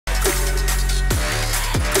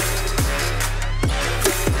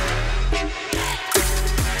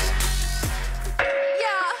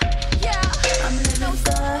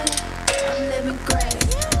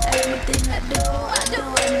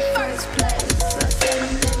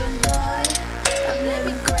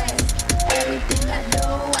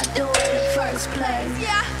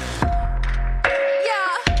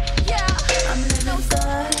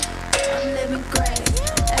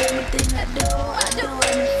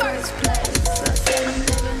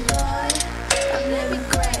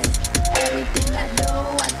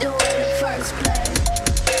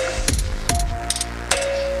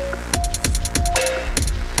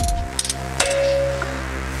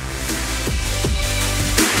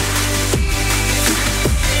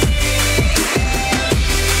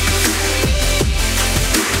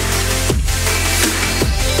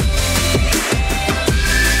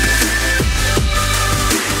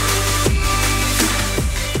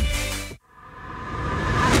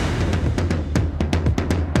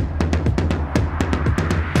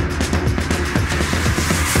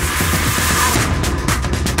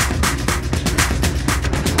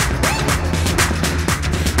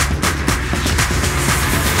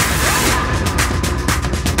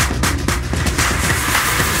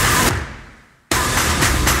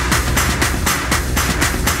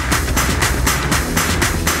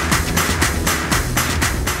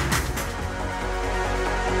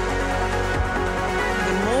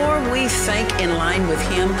in line with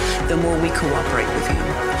Him, the more we cooperate with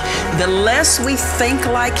Him. The less we think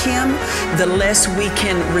like Him, the less we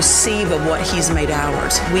can receive of what He's made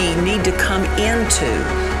ours. We need to come into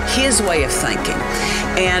His way of thinking.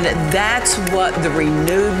 And that's what the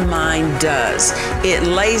renewed mind does. It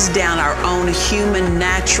lays down our own human,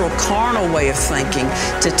 natural, carnal way of thinking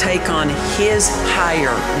to take on His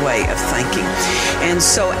higher way of thinking. And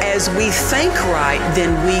so as we think right,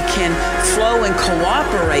 then we can flow and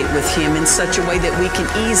cooperate with Him in such a way that we can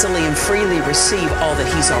easily and freely receive all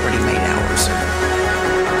that He's already made ours.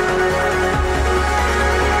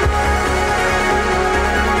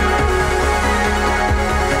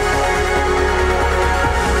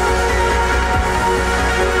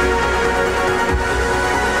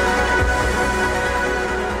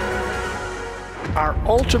 Our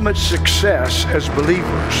ultimate success as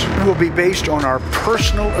believers will be based on our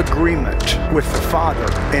personal agreement with the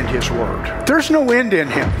Father and His Word. There's no end in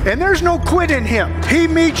Him, and there's no quit in Him. He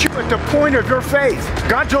meets you at the point of your faith.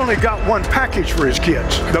 God's only got one package for His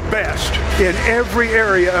kids, the best in every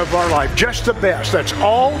area of our life, just the best. That's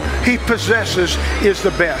all He possesses is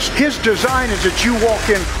the best. His design is that you walk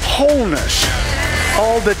in wholeness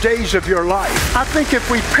all the days of your life. I think if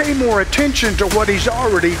we pay more attention to what He's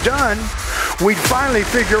already done, we'd finally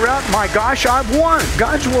figure out, my gosh, I've won.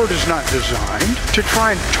 God's Word is not designed to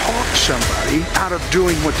try and talk somebody out of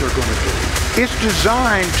doing what they're going to do. It's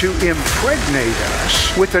designed to impregnate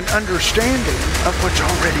us with an understanding of what's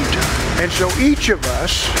already done. And so each of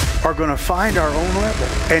us are going to find our own level,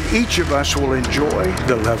 and each of us will enjoy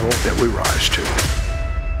the level that we rise to.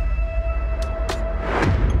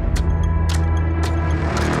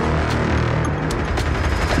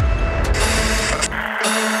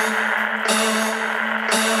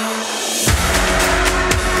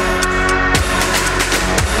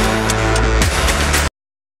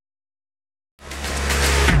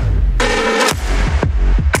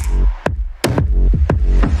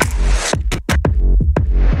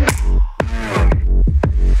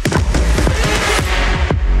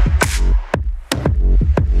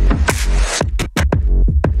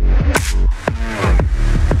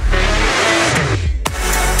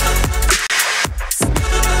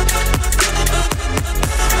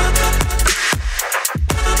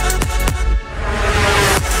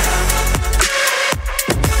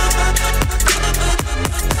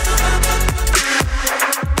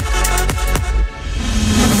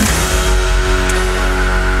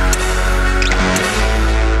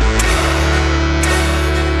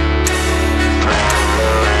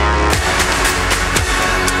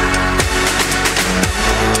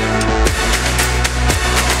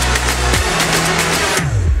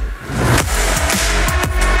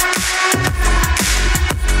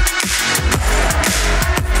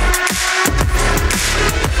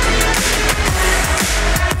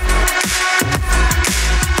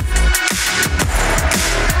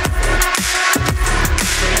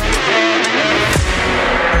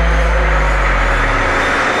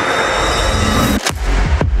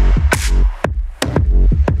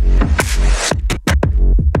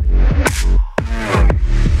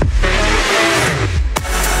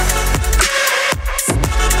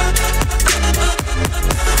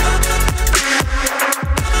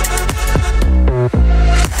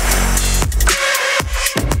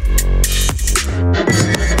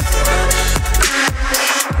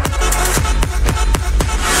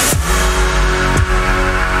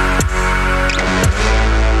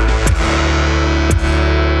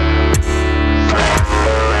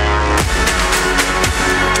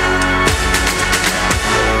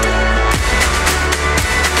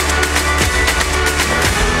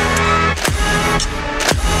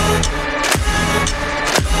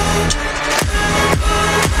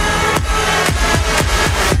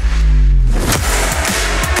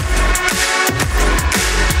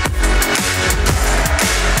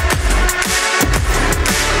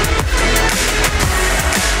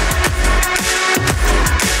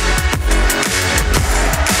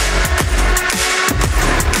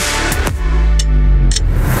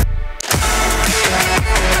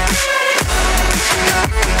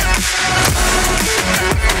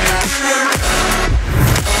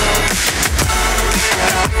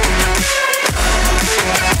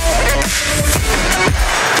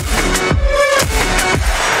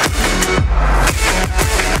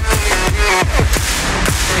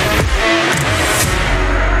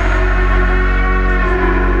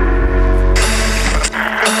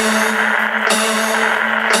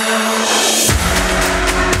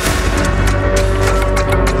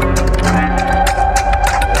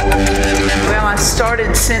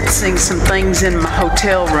 sensing some things in my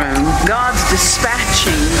hotel room. God's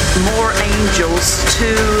dispatching more angels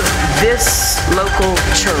to this local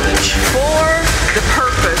church for the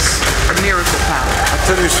purpose of miracle power. I'll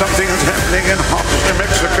tell you something is happening in Hobbs, New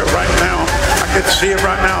Mexico right now. I can see it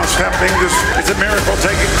right now. It's happening. There's a miracle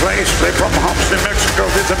taking place. They're from Hobbs, New Mexico.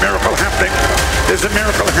 There's a miracle happening. There's a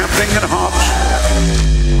miracle happening in Hobbs.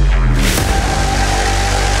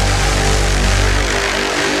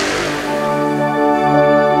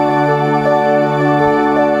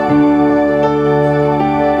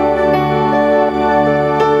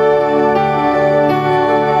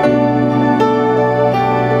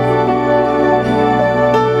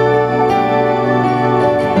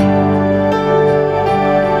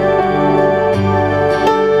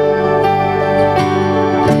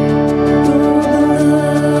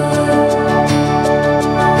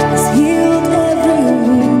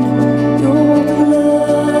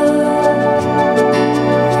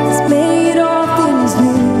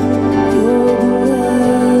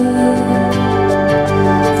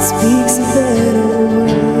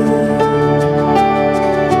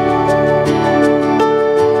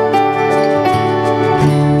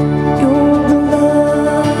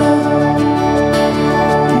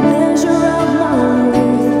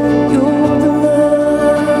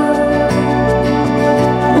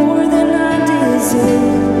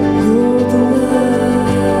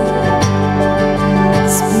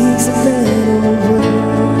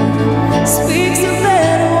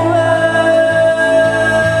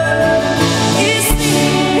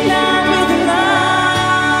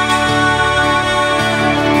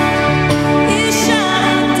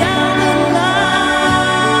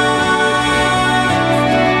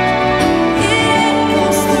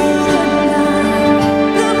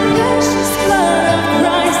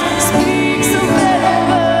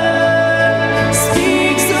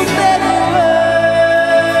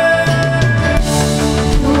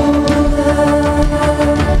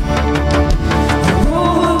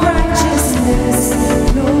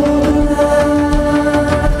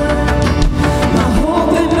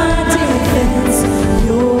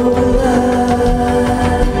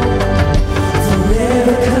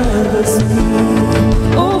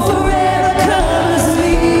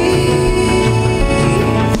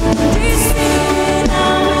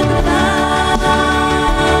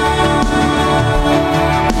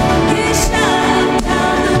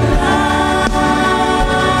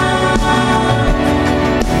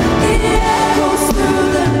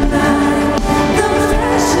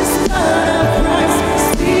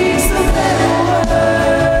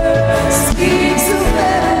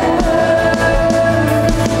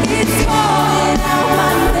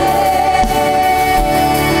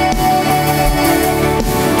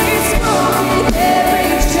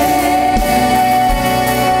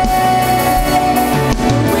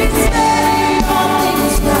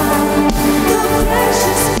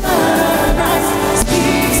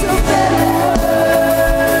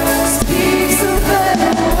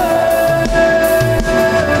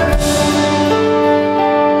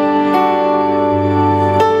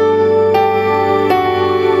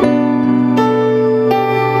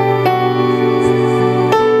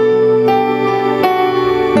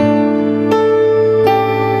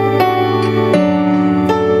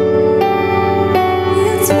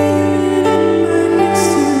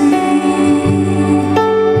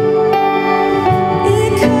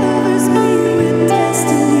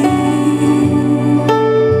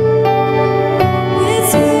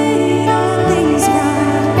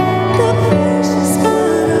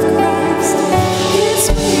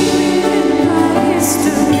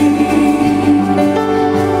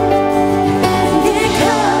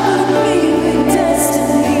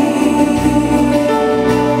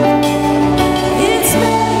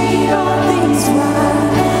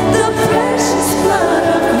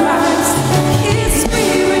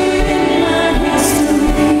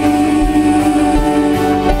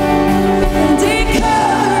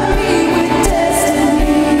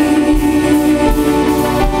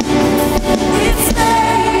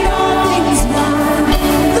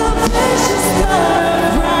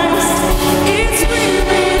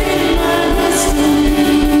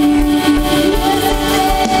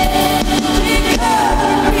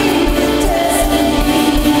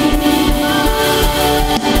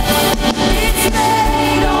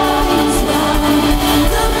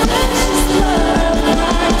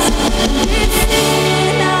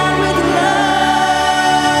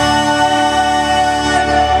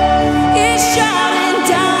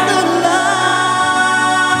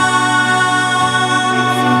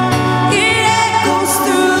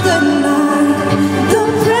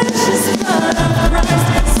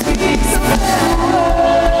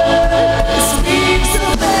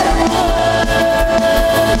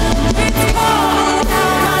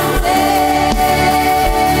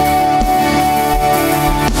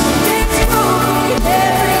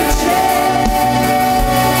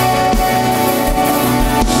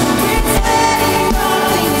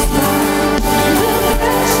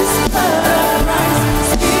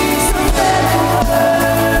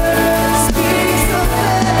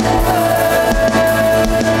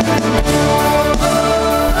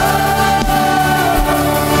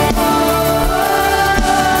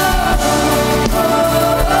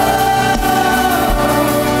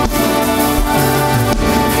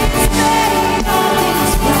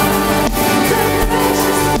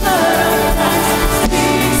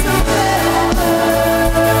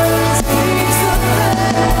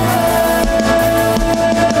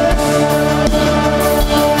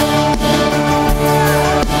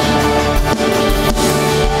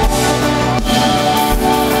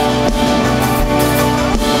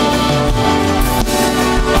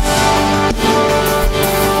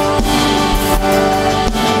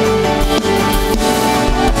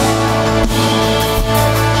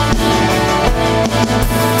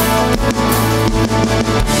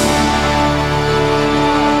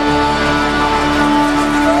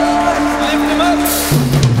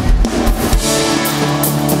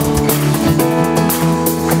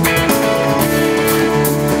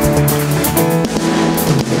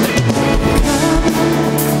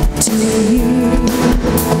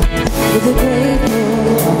 with a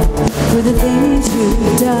grateful for the things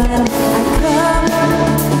you've done. I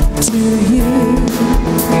come to you,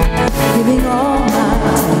 giving all my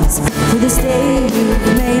thanks for this day you've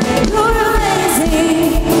made. You're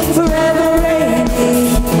amazing, forever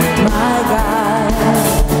reigning, my God.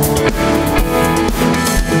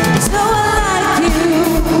 There's no one like you,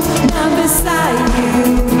 none beside you,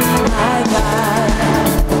 my God.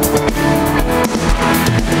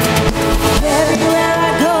 Everywhere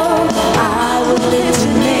I go, I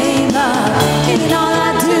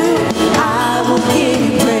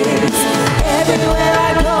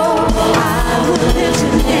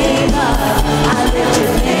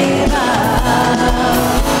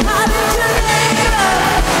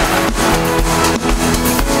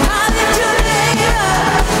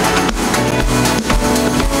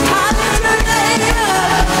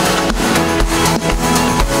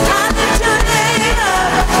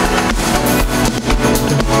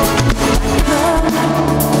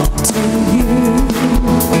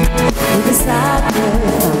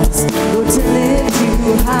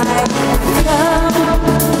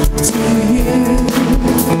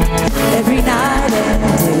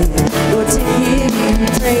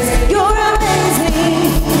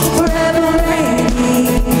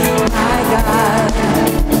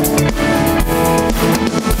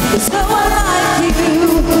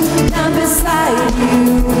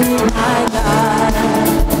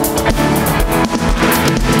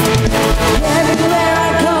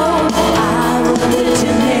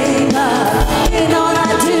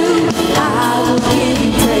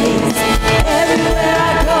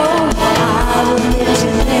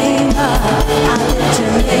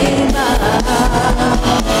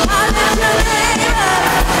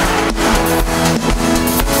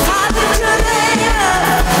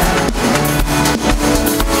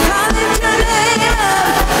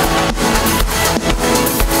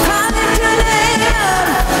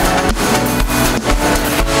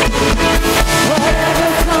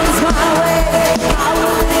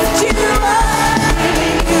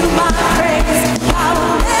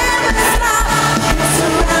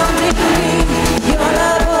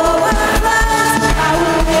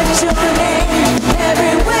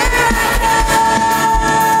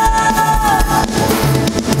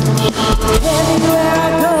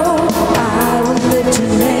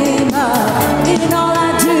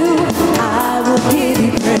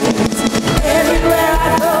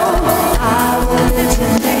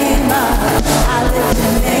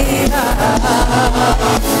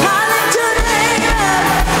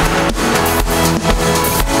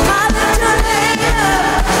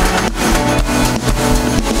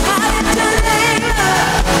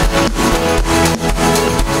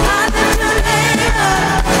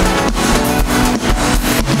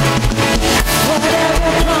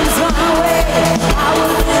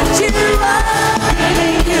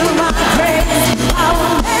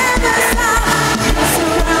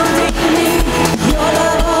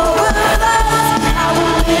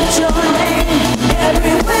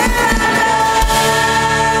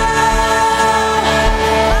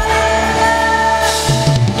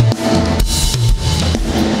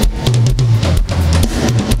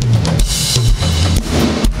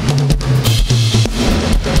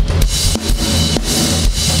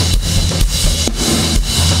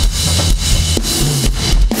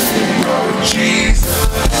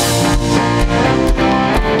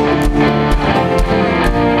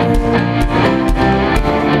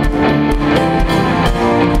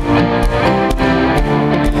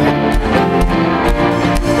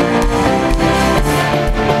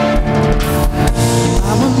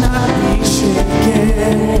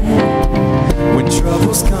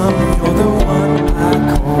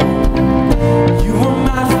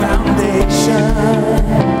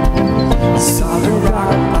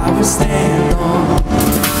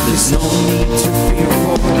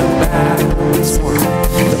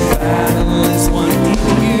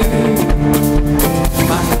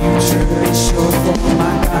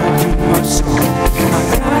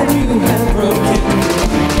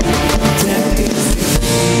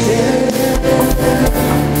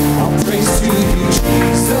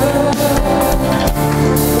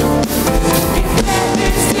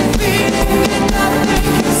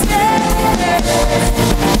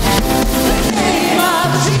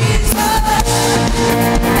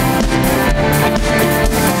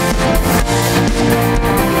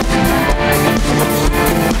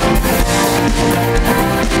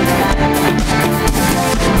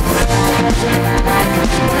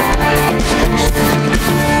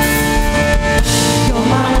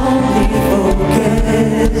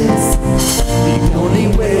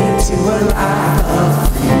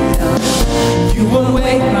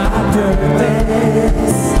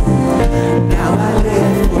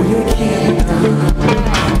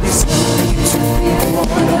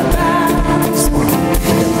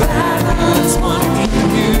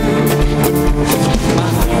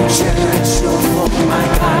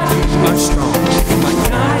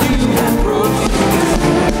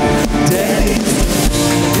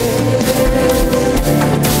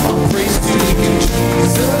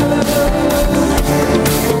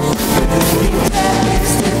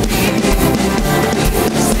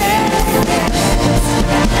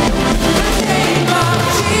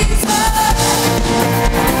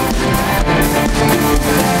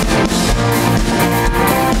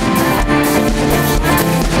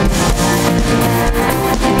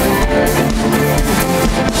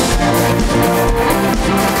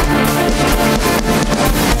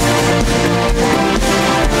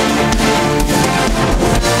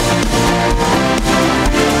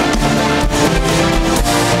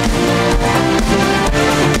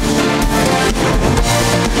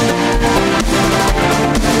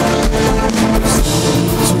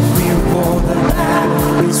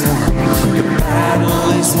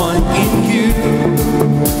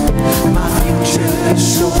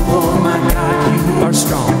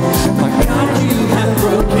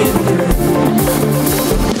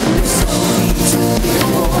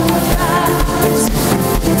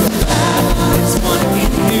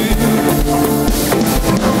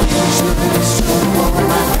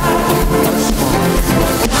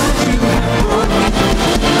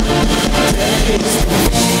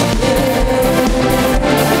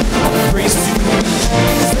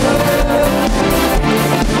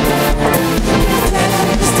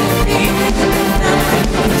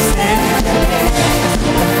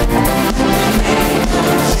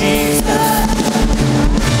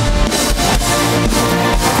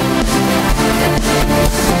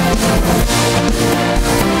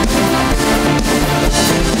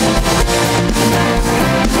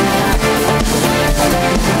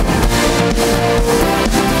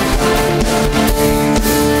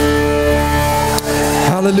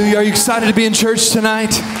Hallelujah. Are you excited to be in church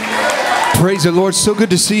tonight? Praise the Lord. So good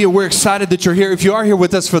to see you. We're excited that you're here. If you are here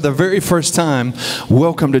with us for the very first time,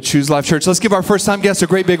 welcome to Choose Life Church. Let's give our first time guests a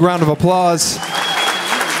great big round of applause.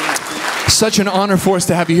 Such an honor for us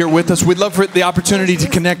to have you here with us. We'd love for the opportunity to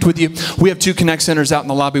connect with you. We have 2 Connect Centers out in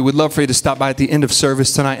the lobby. We'd love for you to stop by at the end of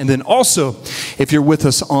service tonight. And then also, if you're with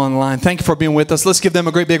us online, thank you for being with us. Let's give them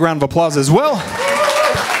a great big round of applause as well.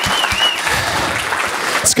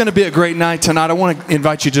 It's going to be a great night tonight. I want to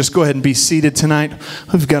invite you to just go ahead and be seated tonight.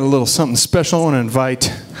 We've got a little something special. I want to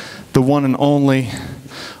invite the one and only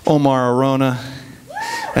Omar Arona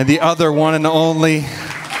and the other one and only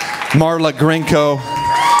Marla Grinko.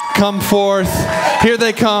 Come forth. Here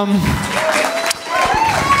they come.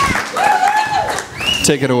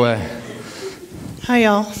 Take it away. Hi,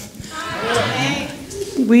 y'all.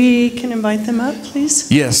 We can invite them up, please.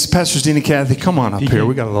 Yes, Pastors Dean and Kathy, come on up here.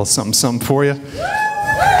 We got a little something for you.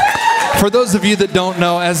 For those of you that don't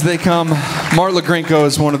know, as they come, Marla Grinko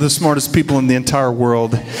is one of the smartest people in the entire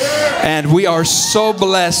world. And we are so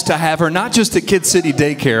blessed to have her, not just at Kid City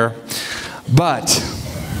Daycare, but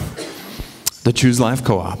the Choose Life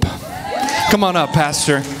Co-op. Come on up,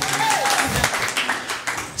 Pastor.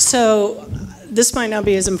 So this might not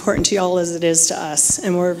be as important to y'all as it is to us,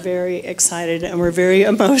 and we're very excited and we're very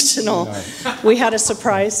emotional. We had a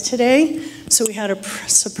surprise today, so we had a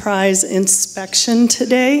surprise inspection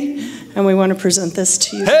today, and we want to present this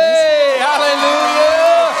to you guys. Hey,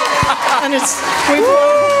 hallelujah! And it's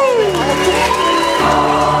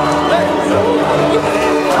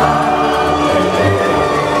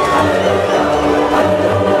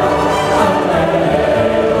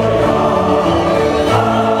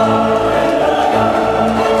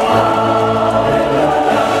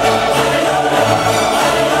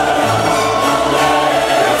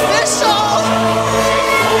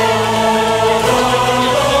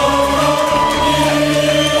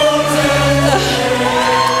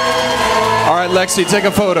Lexi, take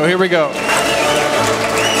a photo. Here we go.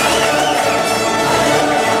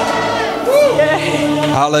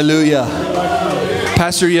 Hallelujah.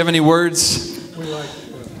 Pastor, you have any words?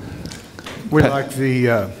 We like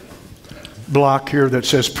the block here that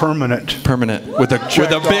says permanent. Permanent with a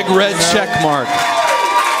big red check mark.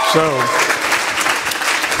 So,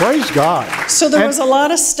 praise God. So there was a lot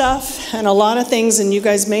of stuff and a lot of things, and you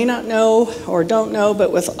guys may not know or don't know,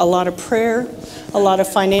 but with a lot of prayer, a lot of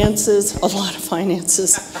finances, a lot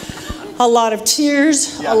of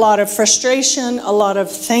tears, a lot of frustration, a lot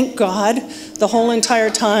of thank God the whole entire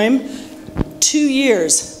time. 2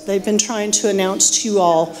 years they've been trying to announce to you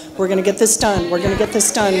all, we're going to get this done, we're going to get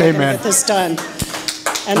this done, we're going to get this done.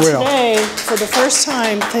 And today, for the first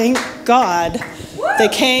time, thank God, they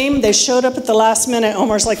came, they showed up at the last minute.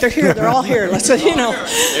 Omar's like, they're here, they're all here. Let's, you know.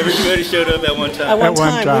 Everybody showed up at one time. At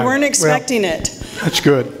one time. We weren't expecting it. That's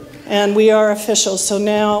good. And we are official, so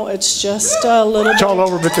now it's just a little It's all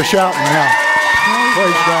over but the shouting now.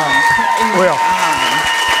 Praise God. Well,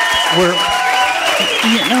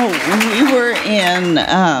 we were in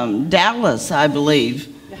Dallas, I believe,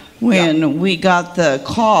 when we got the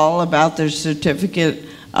call about their certificate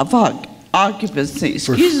of occupancy,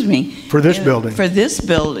 for this building. For this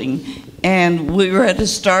building. And we were at a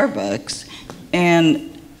Starbucks, and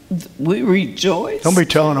we rejoiced. Don't be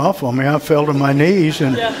telling off on me. I fell to my knees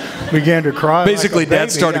and began to cry. Basically, like a baby.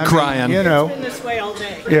 Dad started crying. You know. It's been this way all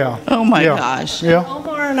day. Yeah. Oh my gosh. Yeah.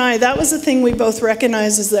 Omar and I, that was the thing we both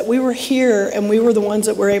recognized, is that we were here and we were the ones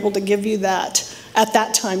that were able to give you that at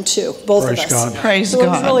that time too, both Praise of us. God. Praise So it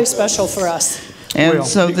was God. really special for us. And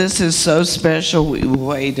so this is so special, we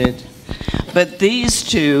waited. But these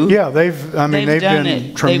two, they've done been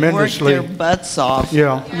it. tremendously. They worked their butts off.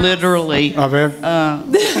 Yeah. Literally. I've had, Yeah,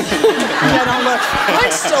 don't look.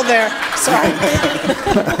 Mine's still there. Sorry.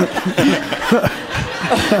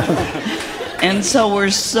 And so we're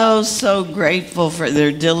so grateful for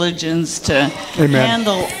their diligence to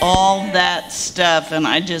handle all that stuff. And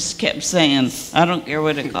I just kept saying, I don't care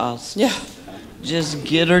what it costs. Yeah. Just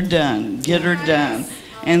get her done. Get her done.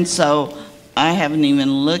 And so I haven't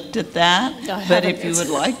even looked at that. But if you would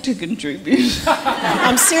like to contribute.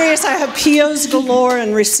 I'm serious. I have POs galore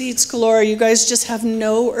and receipts galore. You guys just have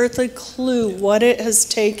no earthly clue what it has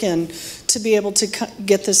taken to be able to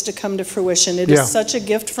get this to come to fruition. It is such a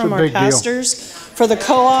gift from our pastors, for the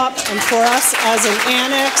co-op, and for us as an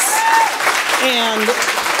annex. And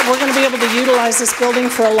we're going to be able to utilize this building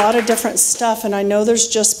for a lot of different stuff. And I know there's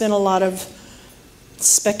just been a lot of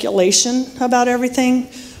speculation about everything,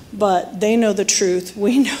 but they know the truth.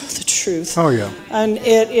 We know the truth. Oh, yeah. And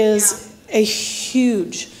it is a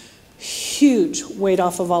huge weight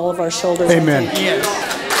off of all of our shoulders. Amen.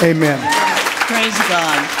 Amen. Praise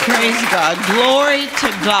God. Praise God. Glory to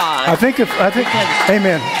God. I think,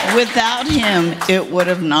 amen. Without him, it would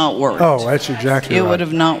have not worked. Oh, that's exactly right. It would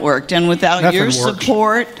have not worked. And without Nothing your works.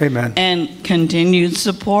 support Amen. and continued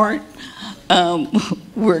support,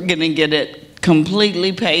 we're going to get it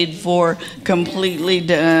completely paid for, completely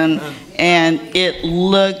done, and it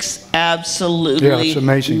looks absolutely it's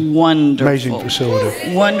amazing. wonderful. Amazing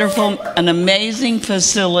facility. Wonderful, an amazing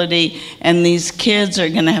facility, and these kids are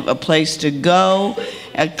going to have a place to go,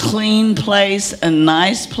 a clean place, a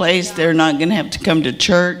nice place. They're not going to have to come to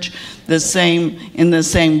church in the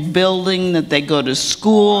same building that they go to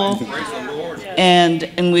school.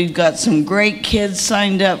 And we've got some great kids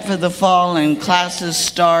signed up for the fall, and classes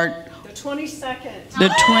start The 22nd. the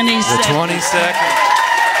 22nd. The 22nd.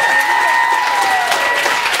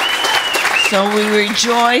 So we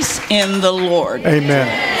rejoice in the Lord. Amen.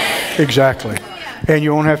 Exactly. And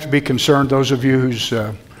you won't have to be concerned, those of you whose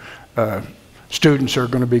students are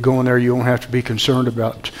going to be going there, you won't have to be concerned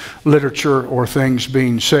about literature or things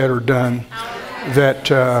being said or done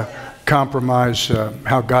that compromise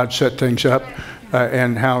how God set things up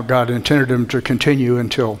and how God intended them to continue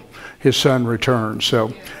until his son returns.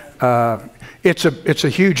 So it's a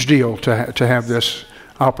huge deal to have this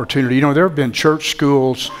opportunity. You know, there have been church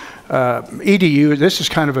schools, EDU, this is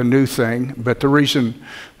kind of a new thing, but the reason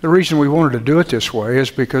we wanted to do it this way is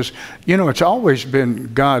because, you know, it's always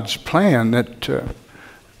been God's plan that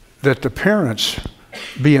the parents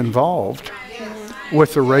be involved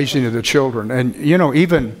with the raising of the children. And, you know,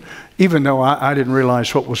 even though I didn't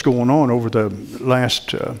realize what was going on over the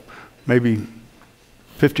last maybe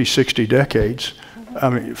 50, 60 decades, I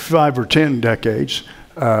mean 5 or 10 decades,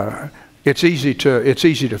 it's easy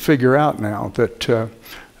to figure out now that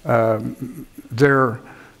their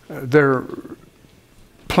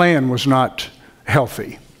plan was not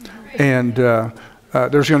healthy, and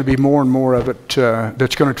there's going to be more and more of it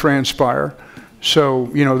that's going to transpire. So,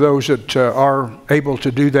 you know, those that are able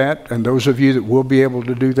to do that, and those of you that will be able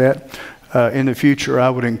to do that in the future, I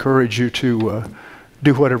would encourage you to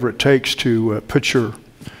do whatever it takes to put your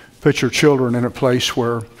children in a place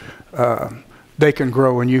where they can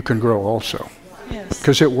grow and you can grow also.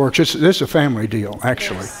 Because it works. This is a family deal,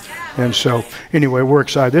 actually. Yes. And so, anyway, we're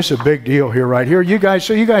excited. This is a big deal here, right here. You guys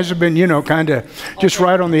have been, you know, kind of just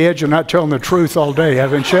right on the edge of not telling the truth all day,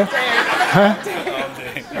 haven't you? Huh?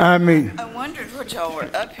 I mean, I wondered what y'all were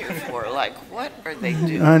up here for. Like, what are they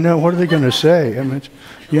doing? I know. What are they going to say? I mean,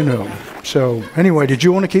 you know. So, anyway, did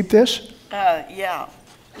you want to keep this? Yeah.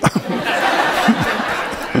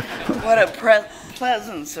 What a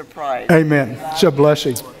pleasant surprise. Amen. It's a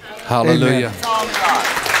blessing. Hallelujah.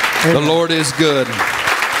 Amen. The Lord is good.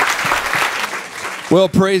 Well,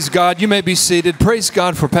 praise God. You may be seated. Praise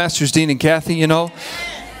God for Pastors Dean and Kathy. You know,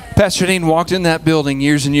 Pastor Dean walked in that building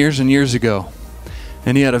years and years and years ago,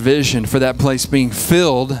 and he had a vision for that place being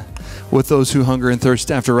filled with those who hunger and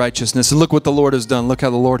thirst after righteousness. And look what the Lord has done. Look how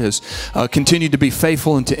the Lord has continued to be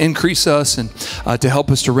faithful and to increase us and to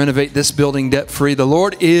help us to renovate this building debt-free. The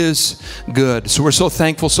Lord is good. So we're so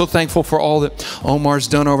thankful for all that Omar's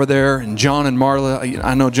done over there, and John and Marla.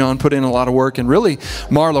 I know John put in a lot of work, and really,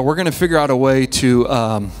 Marla, we're going to figure out a way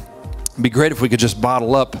to It'd be great if we could just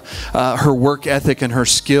bottle up her work ethic and her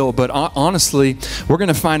skill, but honestly, we're going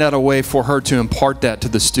to find out a way for her to impart that to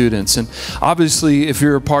the students. And obviously, if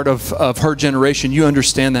you're a part of her generation, you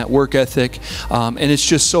understand that work ethic, and it's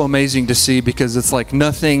just so amazing to see, because it's like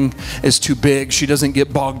nothing is too big. She doesn't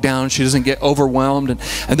get bogged down. She doesn't get overwhelmed, and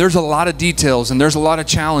there's a lot of details, and there's a lot of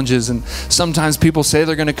challenges, and sometimes people say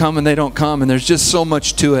they're going to come and they don't come, and there's just so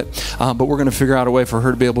much to it, but we're going to figure out a way for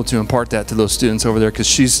her to be able to impart that to those students over there, because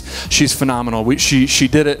she's phenomenal. She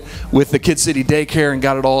did it with the Kid City Daycare and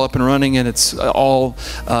got it all up and running, and it's all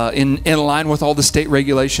in line with all the state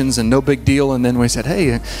regulations, and no big deal. And then we said,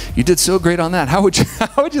 hey, you did so great on that. How would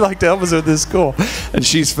you like to help us with this school? And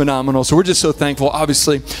she's phenomenal. So we're just so thankful.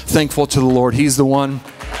 Obviously thankful to the Lord. He's the one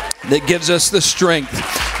that gives us the strength,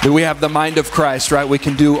 that we have the mind of Christ, right? We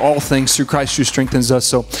can do all things through Christ who strengthens us.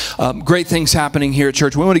 So great things happening here at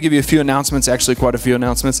church. We want to give you a few announcements, actually quite a few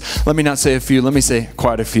announcements. Let me not say a few, let me say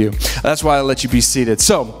quite a few. That's why I let you be seated.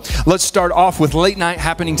 So let's start off with late night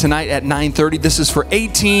happening tonight at 9:30. This is for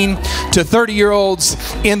 18 to 30-year-olds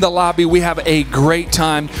in the lobby. We have a great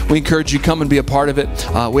time. We encourage you to come and be a part of it.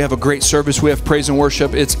 We have a great service. We have praise and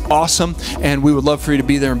worship. It's awesome, and we would love for you to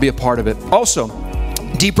be there and be a part of it. Also,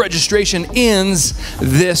 Deep registration ends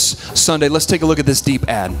this Sunday. Let's take a look at this Deep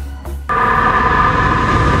ad.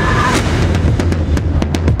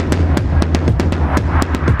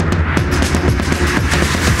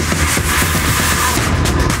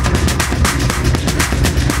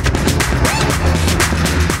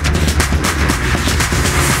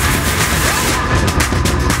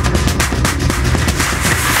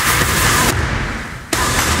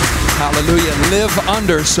 Hallelujah. Live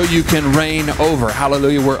under so you can reign over.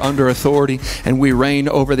 Hallelujah. We're under authority and we reign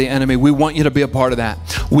over the enemy. We want you to be a part of that.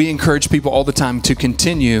 We encourage people all the time to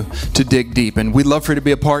continue to dig deep, and we'd love for you to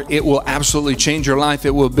be a part. It will absolutely change your life.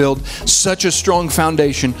 It will build such a strong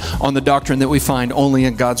foundation on the doctrine that we find only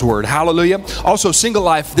in God's Word. Hallelujah. Also, Single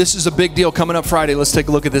Life. This is a big deal coming up Friday. Let's take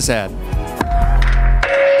a look at this ad.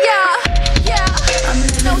 I'm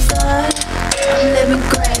living good, I'm living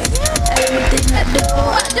great. Everything I do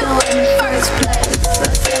in the first place.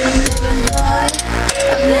 I said I'm living good,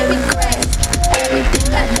 I'm living great. Everything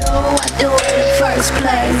I do in the first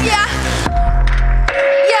place. I'm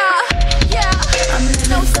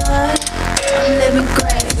living good, I'm living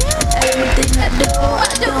great. Everything I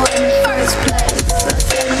do in the first place. I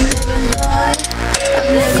said I'm living good, I'm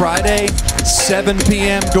living Friday, 7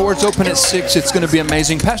 p.m. Doors open at 6. It's going to be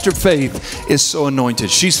amazing. Pastor Faith is so anointed.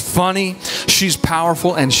 She's funny, she's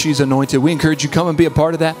powerful, and she's anointed. We encourage you, come and be a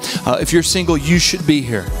part of that. If you're single, you should be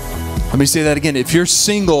here. Let me say that again. If you're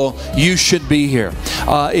single, you should be here.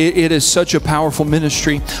 It is such a powerful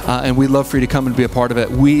ministry, and we'd love for you to come and be a part of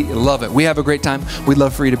it. We love it. We have a great time. We'd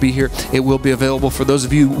love for you to be here. It will be available for those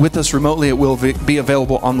of you with us remotely. It will be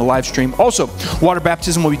available on the live stream. Also, water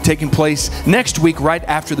baptism will be taking place next week right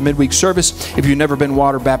after the midweek service. If you've never been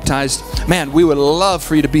water baptized, man, we would love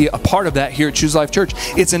for you to be a part of that here at Choose Life Church.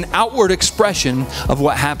 It's an outward expression of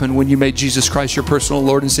what happened when you made Jesus Christ your personal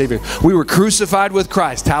Lord and Savior. We were crucified with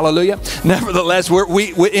Christ. Hallelujah. Nevertheless,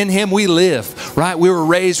 we in Him we live, right? We were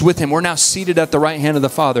raised with Him. We're now seated at the right hand of the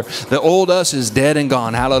Father. The old us is dead and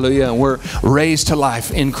gone. Hallelujah. And we're raised to life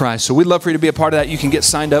in Christ. So we'd love for you to be a part of that. You can get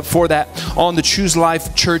signed up for that on the Choose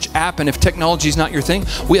Life Church app. And if technology is not your thing,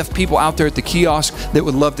 we have people out there at the kiosk that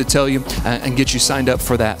would love to tell you and get you signed up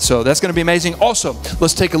for that. So that's going to be amazing. Also,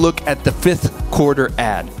 let's take a look at the 5th quarter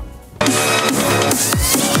ad.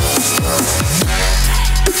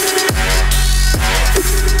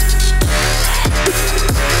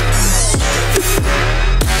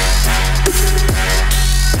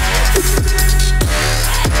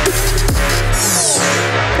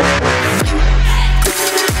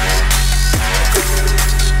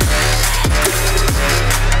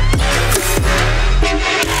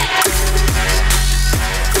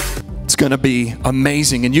 Going to be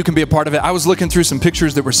amazing, and you can be a part of it. I was looking through some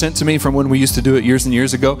pictures that were sent to me from when we used to do it years and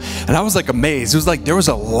years ago, and I was like amazed. It was like there was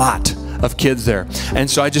a lot of kids there, and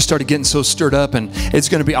so I just started getting so stirred up, and it's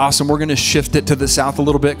going to be awesome. We're going to shift it to the south a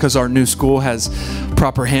little bit because our new school has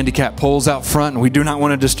proper handicap poles out front, and we do not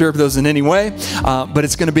want to disturb those in any way, but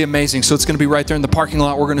it's going to be amazing. So it's going to be right there in the parking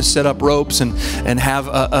lot. We're going to set up ropes and have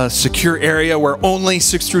a secure area where only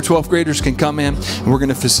 6th through 12th graders can come in, and we're going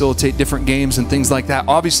to facilitate different games and things like that.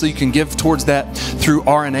 Obviously, you can give towards that through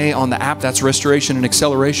RNA on the app. That's Restoration and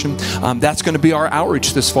Acceleration. That's going to be our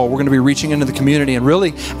outreach this fall. We're going to be reaching into the community, and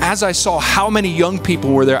really, as I saw how many young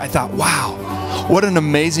people were there, I thought, wow, what an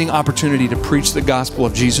amazing opportunity to preach the gospel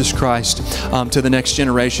of Jesus Christ to the next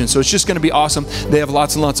generation. So it's just going to be awesome. They have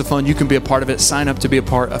lots and lots of fun. You can be a part of it. Sign up to be a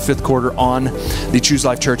part of 5th quarter on the Choose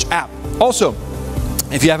Life Church app. Also,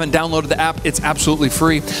 if you haven't downloaded the app, it's absolutely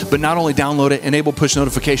free. But not only download it, enable push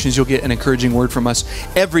notifications. You'll get an encouraging word from us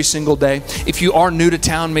every single day. If you are new to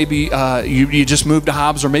town, maybe you just moved to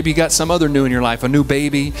Hobbs, or maybe you got some other new in your life, a new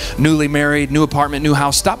baby, newly married, new apartment, new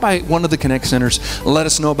house, stop by one of the Connect Centers. Let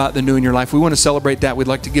us know about the new in your life. We want to celebrate that. We'd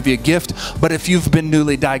like to give you a gift. But if you've been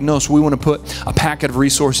newly diagnosed, we want to put a packet of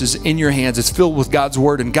resources in your hands. It's filled with God's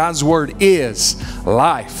Word, and God's Word is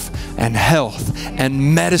life and health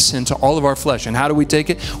and medicine to all of our flesh. And how do we take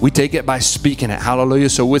it? We take it by speaking it. Hallelujah.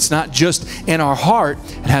 So it's not just in our heart,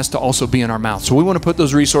 it has to also be in our mouth. So we want to put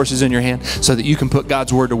those resources in your hand so that you can put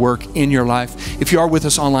God's Word to work in your life. If you are with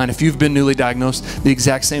us online, if you've been newly diagnosed, the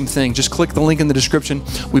exact same thing. Just click the link in the description.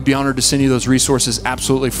 We'd be honored to send you those resources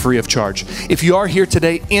absolutely free of charge. If you are here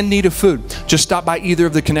today in need of food, just stop by either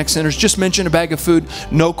of the Connect Centers. Just mention a bag of food.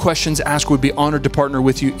 No questions asked. We'd be honored to partner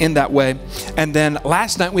with you in that way. And then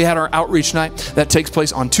last night we had our outreach night that takes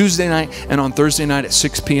place on Tuesday night and on Thursday night at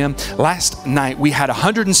 6 p.m. Last night we had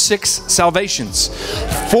 106 salvations.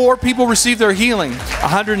 4 people received their healing,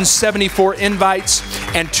 174 invites,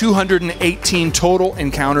 and 218 total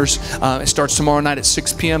encounters. It starts tomorrow night at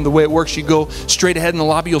 6 p.m. The way it works, you go straight ahead in the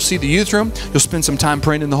lobby. You'll see the youth room. You'll spend some time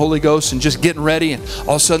praying in the Holy Ghost and just getting ready, and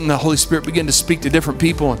all of a sudden the Holy Spirit begin to speak to different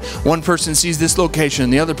people, and one person sees this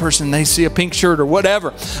location, the other person, they see a pink shirt or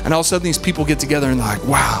whatever, and all of a sudden these people get together and they're like,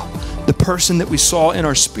 wow, the person that we saw in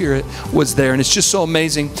our spirit was there. And it's just so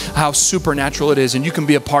amazing how supernatural it is, and you can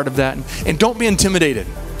be a part of that. And don't be intimidated.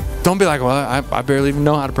 Don't be like, well, I barely even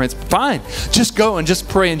know how to pray. It's fine. Just go and just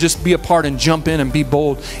pray and just be a part and jump in and be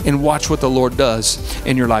bold and watch what the Lord does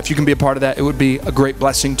in your life. You can be a part of that. It would be a great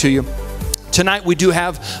blessing to you. Tonight we do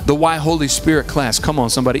have the Why Holy Spirit class. Come on,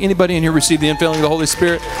 somebody. Anybody in here receive the infilling of the Holy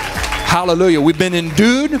Spirit? Hallelujah. We've been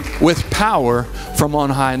endued with power from on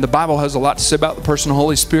high. And the Bible has a lot to say about the person of the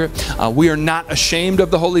Holy Spirit. We are not ashamed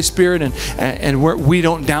of the Holy Spirit, and we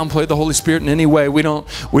don't downplay the Holy Spirit in any way. We don't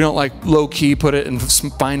like low-key put it in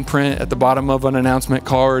some fine print at the bottom of an announcement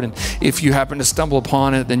card, and if you happen to stumble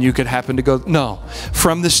upon it, then you could happen to go. No.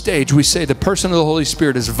 From the stage, we say the person of the Holy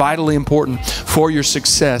Spirit is vitally important for your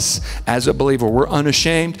success as a believer. We're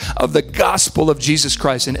unashamed of the gospel of Jesus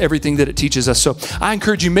Christ and everything that it teaches us. So I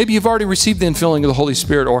encourage you, maybe you've already received the infilling of the Holy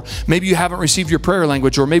Spirit, or maybe you haven't received your prayer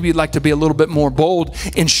language, or maybe you'd like to be a little bit more bold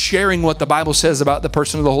in sharing what the Bible says about the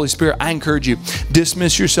person of the Holy Spirit. I encourage you,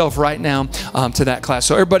 dismiss yourself right now to that class.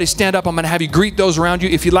 So everybody stand up. I'm going to have you greet those around you.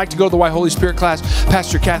 If you'd like to go to the Why Holy Spirit class,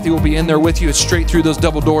 Pastor Kathy will be in there with you. It's straight through those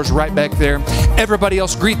double doors right back there. Everybody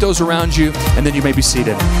else, greet those around you, and then you may be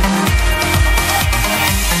seated.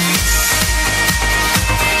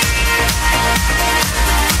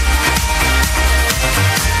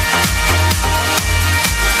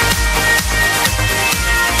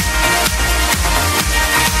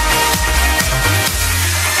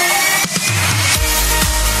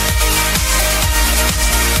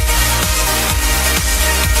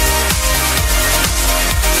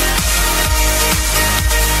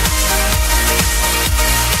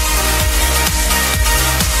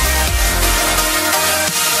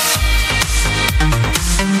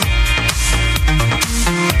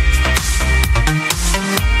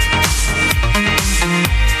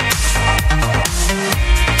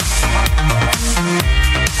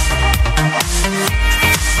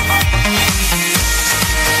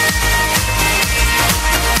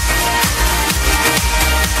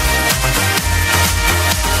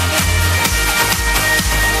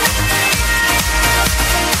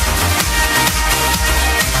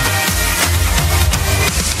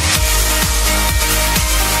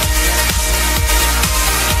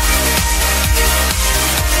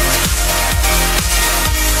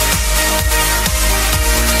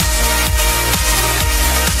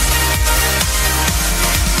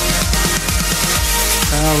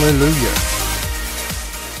 Hallelujah.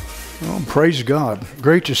 Well, praise God.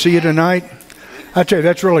 Great to see you tonight. I tell you,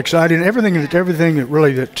 that's real exciting. Everything that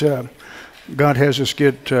really that God has us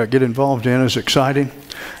get involved in is exciting.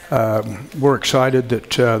 We're excited that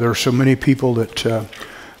there are so many people that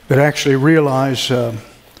actually realize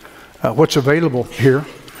what's available here.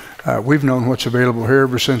 We've known what's available here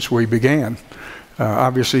ever since we began.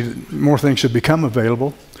 Obviously, more things have become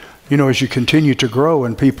available. You know, as you continue to grow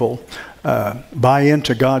and people buy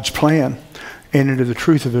into God's plan and into the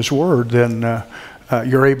truth of His Word, then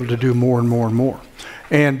you're able to do more and more and more.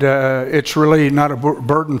 And it's really not a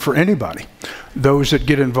burden for anybody. Those that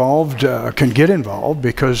get involved can get involved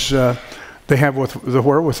because they have the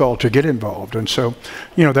wherewithal to get involved. And so,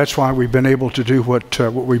 you know, that's why we've been able to do what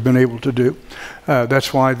we've been able to do.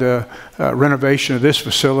 That's why the renovation of this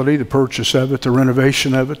facility, the purchase of it, the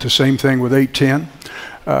renovation of it, the same thing with 810.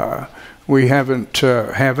 We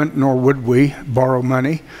haven't, nor would we, borrow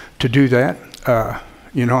money to do that.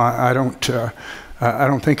 You know, I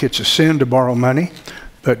don't think it's a sin to borrow money,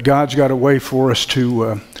 but God's got a way for us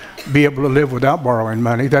to be able to live without borrowing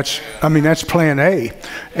money. That's plan A.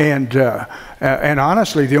 And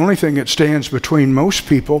honestly, the only thing that stands between most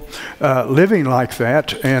people living like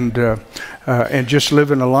that and just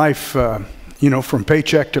living a life, you know, from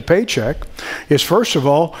paycheck to paycheck, is first of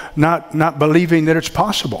all not believing that it's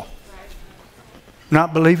possible.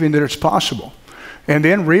 Not believing that it's possible. And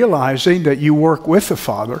then realizing that you work with the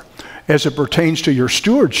Father as it pertains to your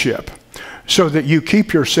stewardship so that you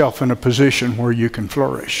keep yourself in a position where you can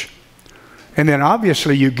flourish. And then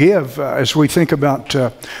obviously you give, as we think about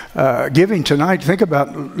giving tonight, think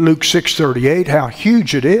about Luke 6:38, how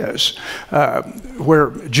huge it is,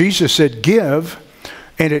 where Jesus said, "Give,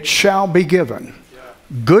 and it shall be given.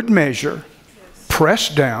 Good measure,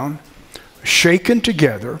 pressed down, shaken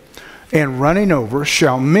together, and running over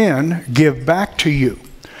shall men give back to you."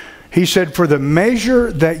 He said, for the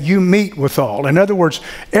measure that you meet withal. In other words,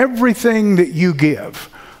 everything that you give,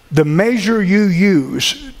 the measure you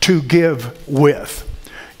use to give with.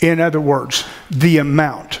 In other words, the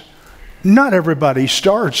amount. Not everybody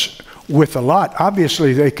starts with a lot.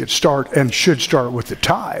 Obviously, they could start and should start with the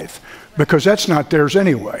tithe, because that's not theirs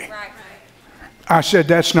anyway. I said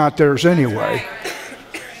that's not theirs anyway.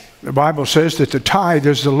 The Bible says that the tithe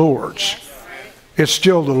is the Lord's. It's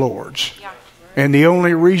still the Lord's. And the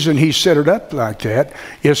only reason He set it up like that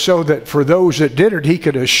is so that for those that did it, He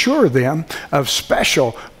could assure them of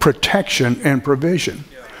special protection and provision.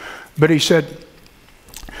 But He said,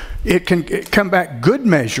 it can come back good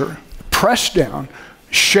measure, pressed down,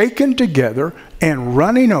 shaken together and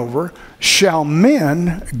running over, shall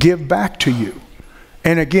men give back to you.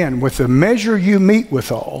 And again, with the measure you meet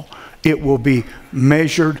withal, it will be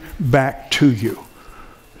measured back to you.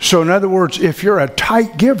 So in other words, if you're a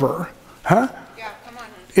tight giver,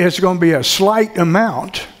 it's going to be a slight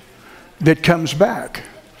amount that comes back.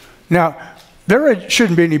 Now, there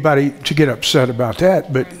shouldn't be anybody to get upset about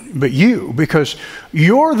that, but you, because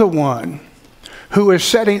you're the one who is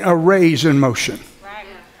setting a raise in motion.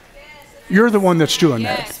 You're the one that's doing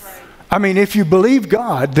that. I mean, if you believe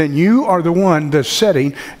God, then you are the one that's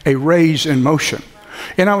setting a raise in motion.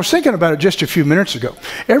 And I was thinking about it just a few minutes ago.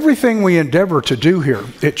 Everything we endeavor to do here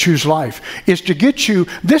at Choose Life is to get you,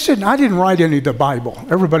 I didn't write any of the Bible.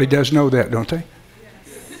 Everybody does know that, don't they?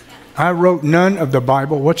 I wrote none of the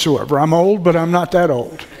Bible whatsoever. I'm old, but I'm not that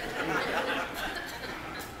old.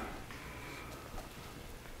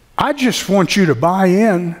 I just want you to buy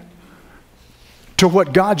in to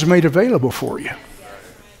what God's made available for you.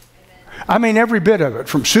 I mean, every bit of it,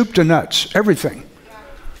 from soup to nuts, everything.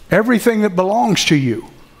 Everything that belongs to you.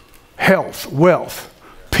 Health, wealth,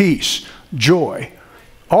 peace, joy.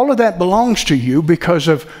 All of that belongs to you because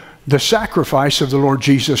of the sacrifice of the Lord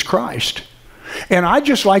Jesus Christ. And I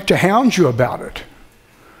just like to hound you about it.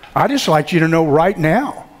 I just like you to know right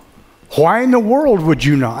now, why in the world would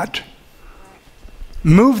you not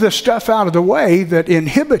move the stuff out of the way that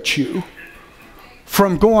inhibits you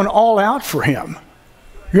from going all out for Him?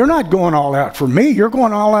 You're not going all out for me. You're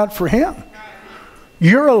going all out for Him.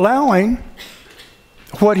 You're allowing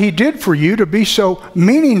what He did for you to be so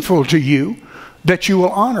meaningful to you that you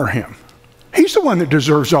will honor Him. He's the one that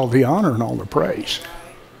deserves all the honor and all the praise.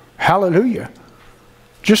 Hallelujah.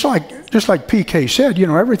 Just like PK said, you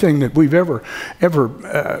know, everything that we've ever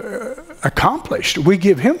accomplished, we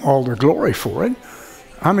give Him all the glory for it.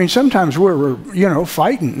 I mean, sometimes we're, you know,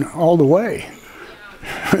 fighting all the way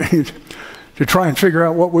to try and figure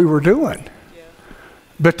out what we were doing.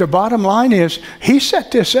 But the bottom line is, He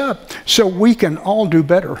set this up so we can all do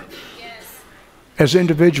better as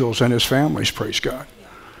individuals and as families, praise God.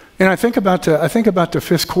 And I think about the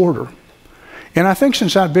fifth quarter. And I think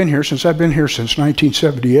since I've been here since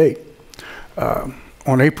 1978,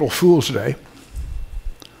 on April Fool's Day,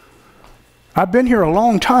 I've been here a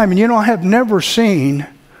long time, and you know, I have never seen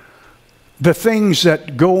the things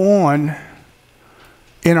that go on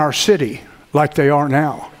in our city like they are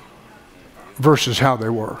now versus how they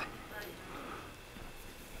were.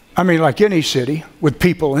 I mean, like any city with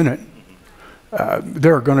people in it,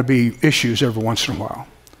 there are going to be issues every once in a while.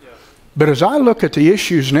 But as I look at the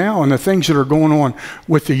issues now and the things that are going on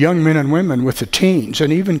with the young men and women, with the teens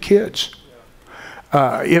and even kids,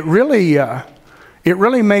 it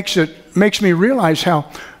really makes me realize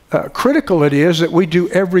how critical it is that we do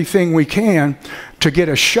everything we can to get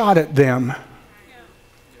a shot at them.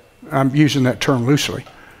 I'm using that term loosely.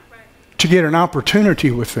 To get an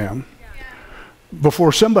opportunity with them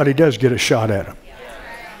before somebody does get a shot at them.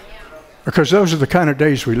 Because those are the kind of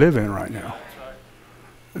days we live in right now.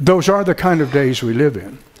 Those are the kind of days we live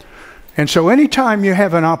in. And so anytime you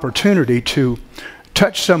have an opportunity to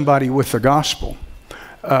touch somebody with the gospel,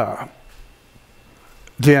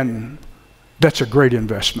 then that's a great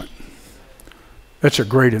investment. That's a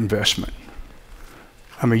great investment.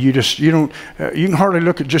 I mean, you can hardly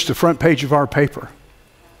look at just the front page of our paper.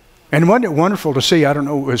 And wasn't it wonderful to see? I don't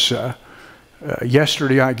know, it was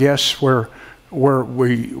yesterday, I guess, where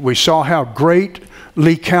we saw how great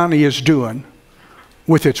Lee County is doing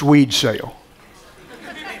with its weed sale.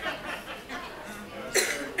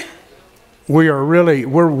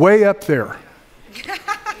 We're way up there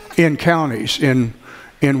in counties in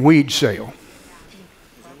weed sale.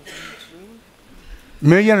 $1.5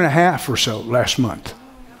 million or so last month.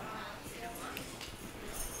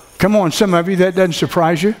 Come on, some of you, that doesn't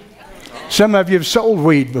surprise you. Some of you have sold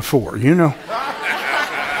weed before, you know.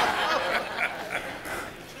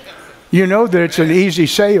 You know that it's an easy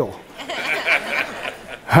sale.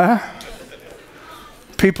 Huh?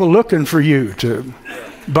 People looking for you to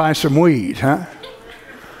buy some weed, huh?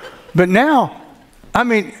 But now, I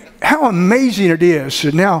mean, how amazing it is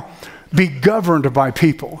to now be governed by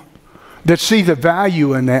people that see the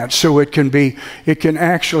value in that, so it can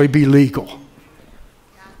actually be legal.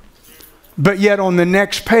 But yet on the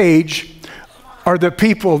next page are the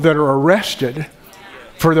people that are arrested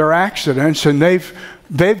for their accidents, and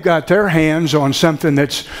they've got their hands on something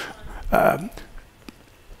that's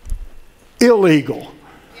illegal.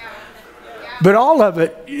 But all of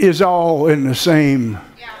it is all in the same.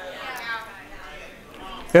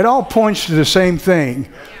 It all points to the same thing.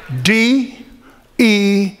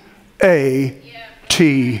 DEATH.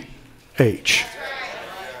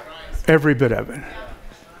 Every bit of it.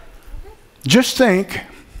 Just think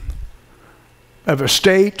of a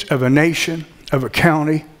state, of a nation, of a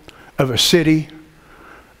county, of a city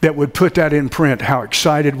that would put that in print, how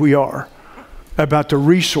excited we are about the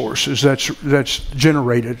resources that's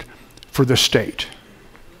generated for the state.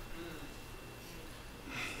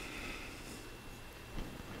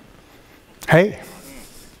 Hey,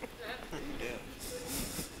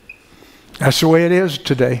 that's the way it is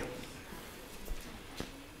today.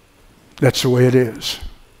 That's the way it is.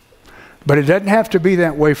 But it doesn't have to be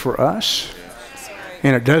that way for us.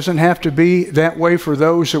 And it doesn't have to be that way for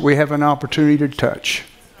those that we have an opportunity to touch.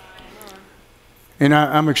 And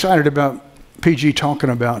I'm excited about PG talking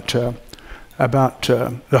about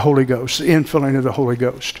the Holy Ghost, the infilling of the Holy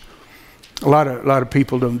Ghost. A lot of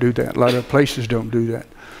people don't do that. A lot of places don't do that.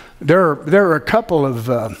 There are a couple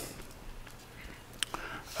of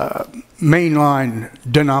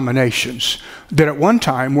mainline denominations that at one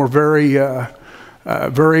time were very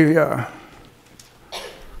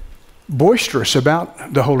boisterous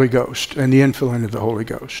about the Holy Ghost and the infilling of the Holy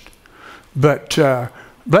Ghost. But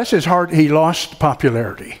bless his heart, he lost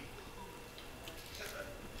popularity.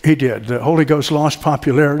 He did. The Holy Ghost lost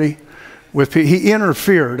popularity. He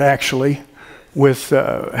interfered, actually, with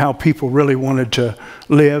how people really wanted to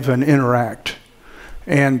live and interact.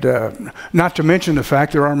 And not to mention the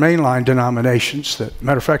fact there are mainline denominations.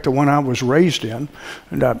 Matter of fact, the one I was raised in,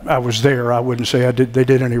 and I was there, I wouldn't say they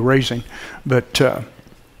did any raising, but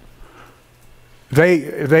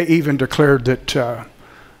they even declared that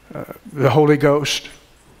the Holy Ghost,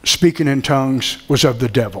 speaking in tongues, was of the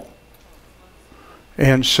devil.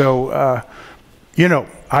 And so,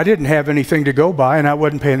 I didn't have anything to go by, and I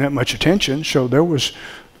wasn't paying that much attention, so there was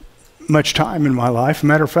much time in my life.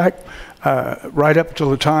 Matter of fact, right up till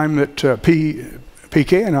the time that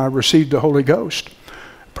PK and I received the Holy Ghost,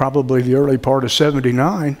 probably the early part of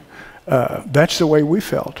 '79, that's the way we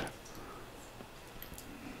felt.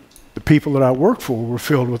 The people that I worked for were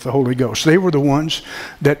filled with the Holy Ghost. They were the ones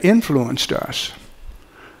that influenced us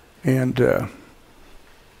and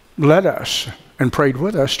led us and prayed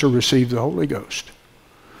with us to receive the Holy Ghost.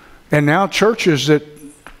 And now churches that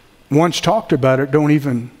once talked about it don't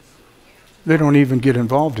even get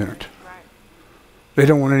involved in it. They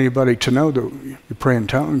don't want anybody to know that you pray in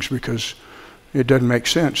tongues because it doesn't make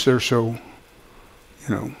sense. They're so,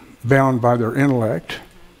 bound by their intellect,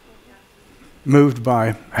 moved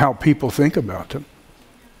by how people think about them.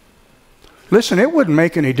 Listen, it wouldn't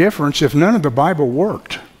make any difference if none of the Bible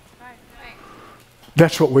worked.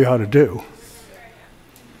 That's what we ought to do.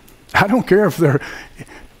 I don't care if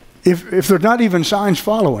they're not even signs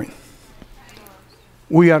following.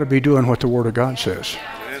 We ought to be doing what the Word of God says.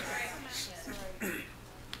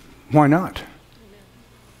 Why not?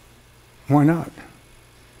 Why not?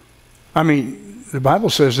 I mean, the Bible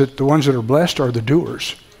says that the ones that are blessed are the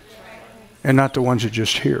doers and not the ones that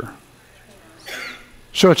just hear.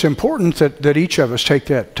 So it's important that each of us take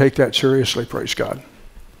that seriously, praise God.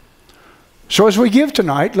 So as we give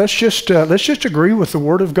tonight, let's just agree with the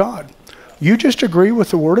Word of God. You just agree with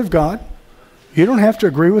the Word of God. You don't have to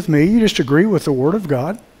agree with me. You just agree with the Word of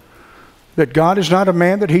God. That God is not a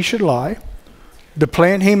man that he should lie. The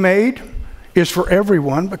plan he made is for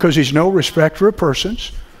everyone because he's no respecter of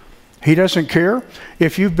persons. He doesn't care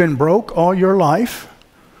if you've been broke all your life.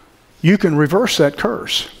 You can reverse that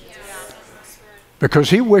curse. Because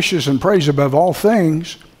he wishes and prays above all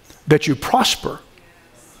things that you prosper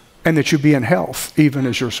and that you be in health, even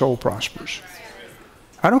as your soul prospers.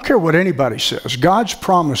 I don't care what anybody says. God's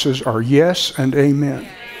promises are yes and amen.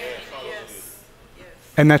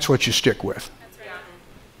 And that's what you stick with.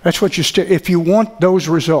 That's what you stick. If you want those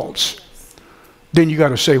results, then you got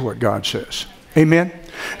to say what God says. Amen?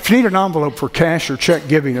 If you need an envelope for cash or check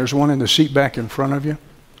giving, there's one in the seat back in front of you.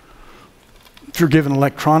 If you're giving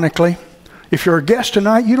electronically, if you're a guest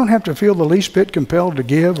tonight, you don't have to feel the least bit compelled to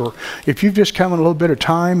give. Or if you've just come in a little bit of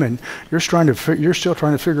time and you're still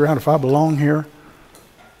trying to figure out if I belong here.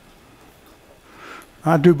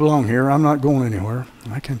 I do belong here. I'm not going anywhere.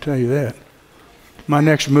 I can tell you that. My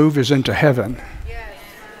next move is into heaven.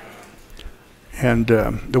 And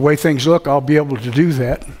the way things look, I'll be able to do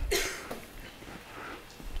that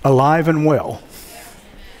alive and well.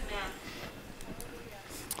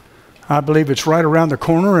 I believe it's right around the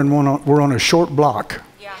corner, and we're on a short block.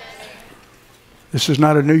 This is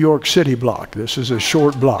not a New York City block. This is a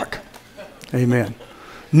short block. Amen.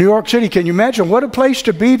 New York City, can you imagine what a place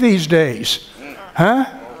to be these days? Huh?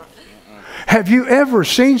 Have you ever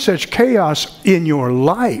seen such chaos in your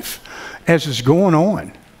life as is going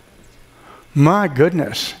on? My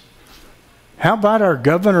goodness. How about our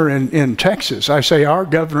governor in Texas? I say our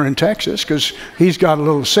governor in Texas because he's got a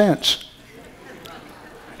little sense.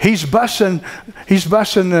 He's busing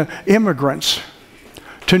the immigrants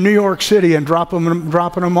to New York City and dropping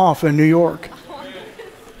them off in New York.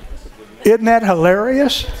 Isn't that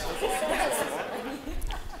hilarious?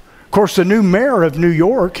 Of course, the new mayor of New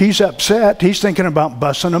York, he's upset. He's thinking about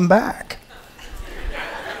busing them back.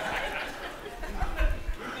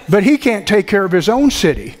 But he can't take care of his own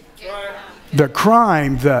city. The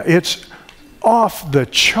crime, it's off the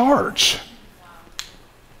charts.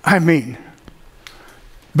 I mean,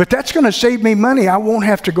 but that's going to save me money. I won't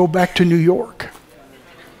have to go back to New York.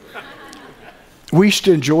 We used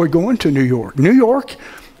to enjoy going to New York. New York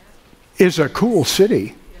is a cool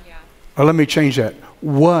city. Or let me change that.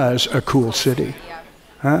 Was a cool city.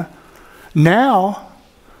 Huh? Now,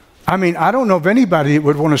 I mean, I don't know of anybody that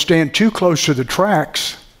would want to stand too close to the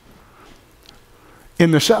tracks in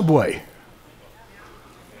the subway.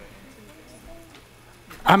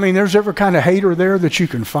 I mean, there's every kind of hater there that you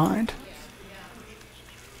can find.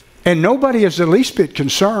 And nobody is the least bit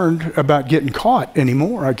concerned about getting caught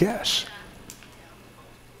anymore, I guess.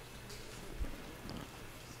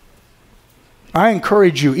 I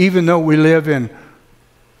encourage you, even though we live in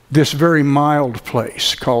this very mild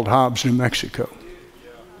place called Hobbs, New Mexico,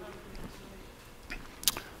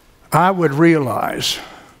 I would realize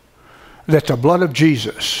that the blood of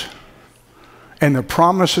Jesus and the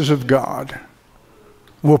promises of God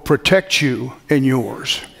will protect you and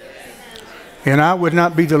yours. And I would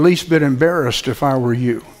not be the least bit embarrassed if I were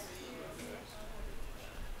you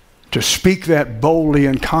to speak that boldly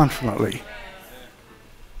and confidently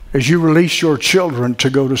as you release your children to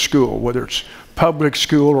go to school, whether it's public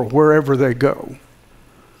school or wherever they go.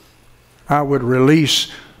 I would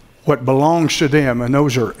release what belongs to them, and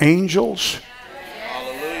those are angels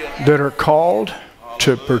that are called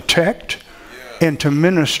to protect and to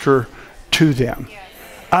minister to them.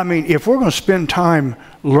 I mean, if we're going to spend time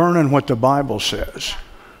learning what the Bible says,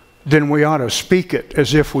 then we ought to speak it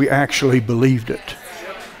as if we actually believed it.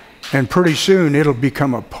 And pretty soon it'll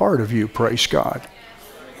become a part of you, praise God.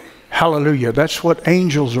 Hallelujah. That's what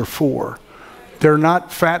angels are for. They're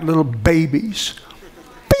not fat little babies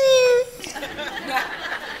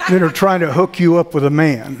that are trying to hook you up with a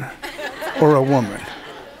man or a woman.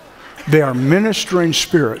 They are ministering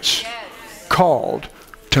spirits called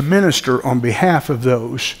to minister on behalf of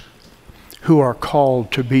those who are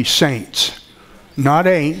called to be saints. Not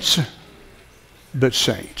ain'ts, but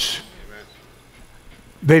saints.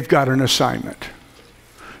 They've got an assignment.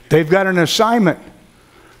 They've got an assignment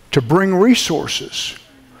to bring resources,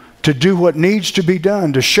 to do what needs to be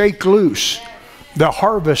done, to shake loose the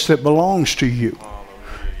harvest that belongs to you,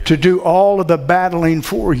 to do all of the battling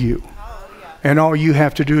for you. And all you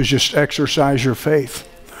have to do is just exercise your faith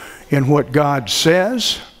in what God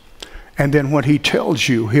says, and then what He tells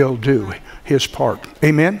you He'll do His part.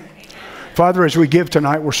 Amen? Father, as we give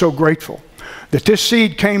tonight, we're so grateful that this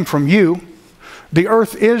seed came from you. The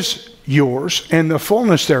earth is yours and the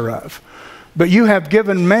fullness thereof. But you have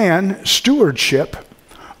given man stewardship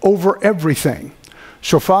over everything.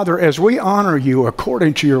 So, Father, as we honor you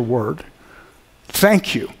according to your word,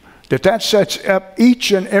 thank you that sets up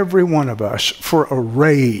each and every one of us for a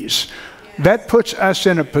raise. That puts us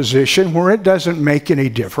in a position where it doesn't make any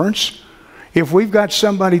difference. If we've got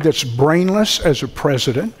somebody that's brainless as a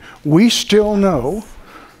president, we still know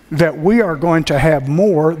that we are going to have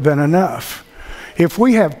more than enough. If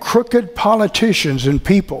we have crooked politicians and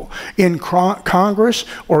people in Congress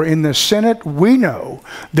or in the Senate, we know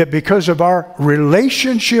that because of our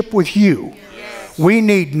relationship with you, we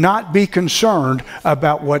need not be concerned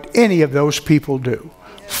about what any of those people do.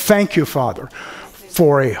 Thank you, Father,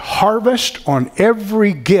 for a harvest on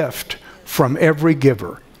every gift from every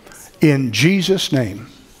giver. In Jesus' name,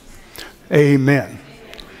 amen.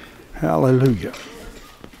 Hallelujah.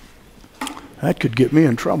 That could get me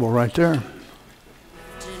in trouble right there.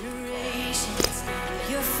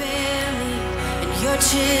 Your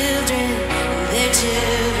children, their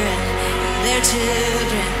children, their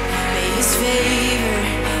children, may His favor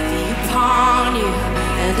be upon you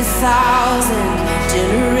and 1,000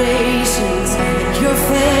 generations, and your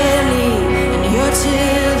family, and your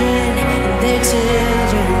children, and their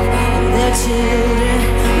children, and their children,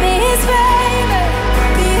 may His favor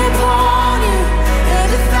be upon you and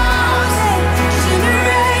 1,000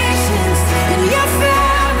 generations, and your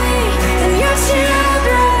family, and your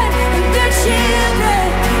children, and their children,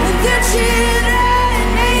 and their children,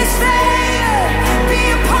 may His favor be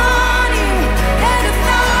upon you and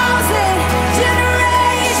 1,000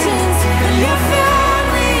 generations, and your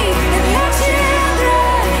family, and your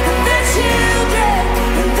children, and their children,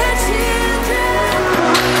 and their children.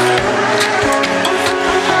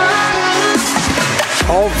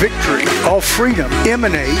 victory, all freedom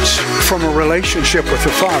emanates from a relationship with the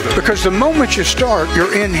Father. Because the moment you start,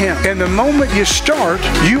 you're in Him. And the moment you start,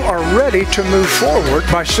 you are ready to move forward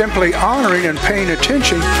by simply honoring and paying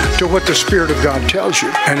attention to what the Spirit of God tells you.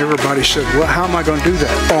 And everybody said, well, how am I going to do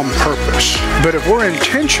that? On purpose. But if we're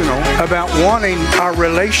intentional about wanting our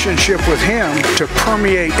relationship with Him to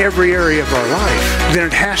permeate every area of our life, then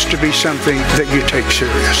it has to be something that you take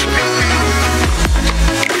seriously.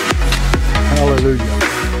 Hallelujah.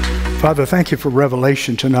 Father, thank you for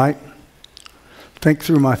revelation tonight. Think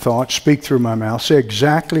through my thoughts, speak through my mouth, say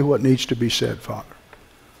exactly what needs to be said, Father.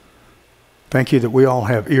 Thank you that we all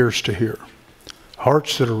have ears to hear,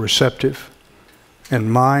 hearts that are receptive,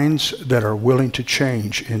 and minds that are willing to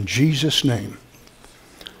change. In Jesus' name,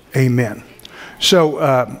 amen. So,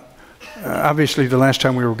 obviously the last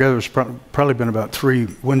time we were together was probably been about 3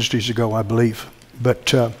 Wednesdays ago, I believe.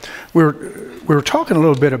 But we were talking a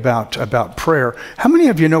little bit about prayer. How many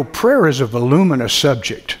of you know prayer is a voluminous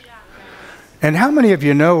subject? And how many of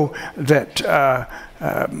you know that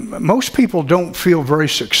most people don't feel very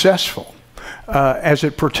successful as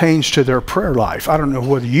it pertains to their prayer life? I don't know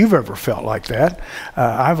whether you've ever felt like that.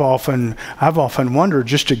 I've often wondered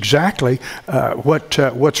just exactly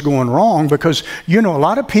what's going wrong, because you know a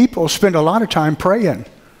lot of people spend a lot of time praying,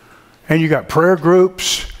 and you got prayer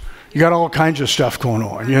groups. You got all kinds of stuff going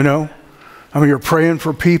on, you know. I mean, you're praying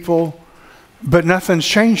for people, but nothing's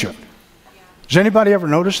changing. Does anybody ever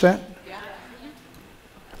notice that?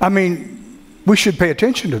 I mean, we should pay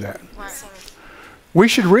attention to that. We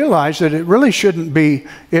should realize that it really shouldn't be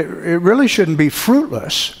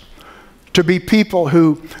fruitless to be people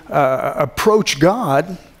who approach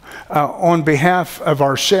God on behalf of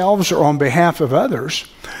ourselves or on behalf of others,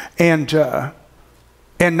 and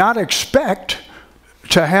not expect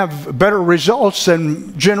to have better results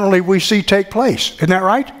than generally we see take place. Isn't that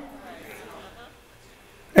right?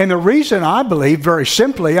 And the reason, I believe, very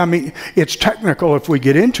simply, I mean, it's technical if we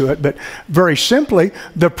get into it, but very simply,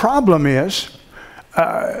 the problem is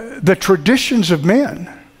the traditions of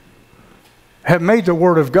men have made the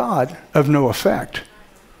Word of God of no effect.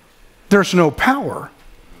 There's no power.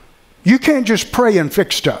 You can't just pray and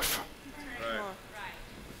fix stuff.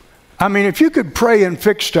 I mean, if you could pray and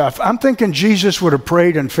fix stuff, I'm thinking Jesus would have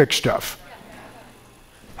prayed and fixed stuff.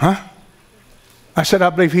 Huh? I said, I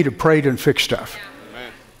believe He'd have prayed and fixed stuff.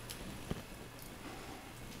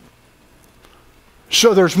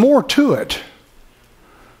 So there's more to it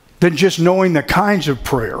than just knowing the kinds of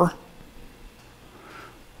prayer.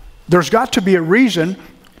 There's got to be a reason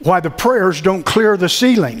why the prayers don't clear the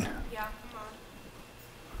ceiling.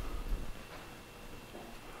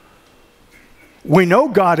 We know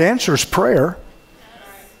God answers prayer.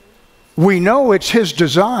 We know it's His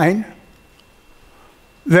design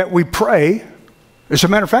that we pray. As a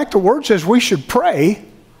matter of fact, the Word says we should pray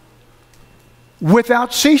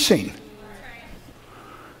without ceasing.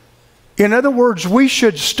 In other words, we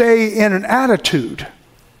should stay in an attitude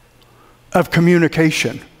of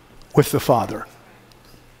communication with the Father.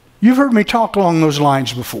 You've heard me talk along those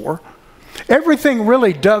lines before. Everything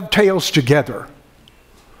really dovetails together.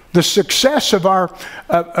 The success of our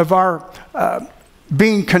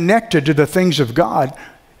being connected to the things of God,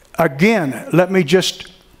 again, let me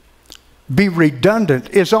just be redundant,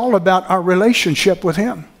 is all about our relationship with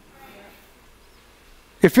Him.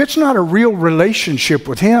 If it's not a real relationship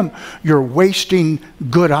with Him, you're wasting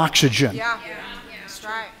good oxygen. Yeah, that's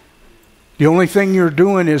right. The only thing you're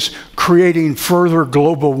doing is creating further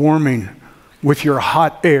global warming with your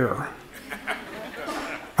hot air,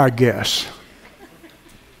 I guess.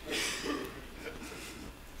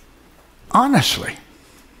 Honestly,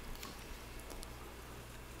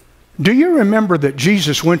 do you remember that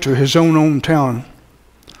Jesus went to His own hometown?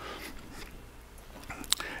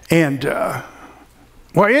 And,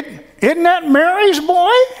 well, isn't that Mary's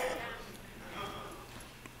boy?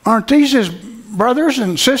 Aren't these His brothers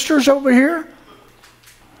and sisters over here?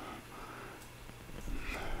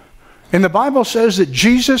 And the Bible says that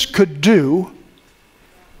Jesus could do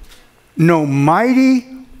no mighty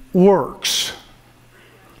works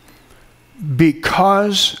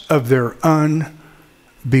because of their unbelief.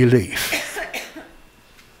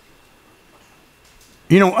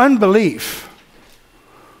 You know, unbelief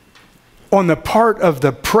on the part of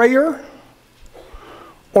the prayer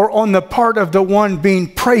or on the part of the one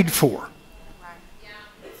being prayed for.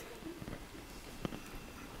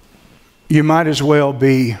 You might as well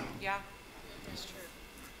be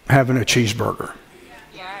having a cheeseburger.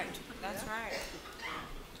 That's right.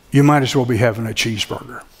 You might as well be having a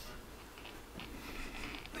cheeseburger.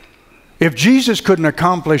 If Jesus couldn't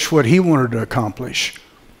accomplish what He wanted to accomplish.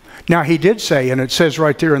 Now, He did say, and it says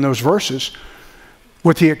right there in those verses,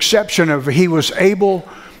 with the exception of he was able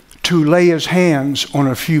to lay his hands on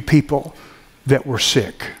a few people that were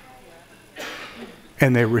sick,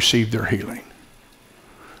 and they received their healing.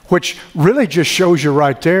 Which really just shows you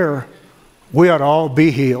right there, we ought to all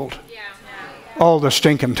be healed all the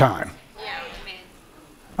stinking time.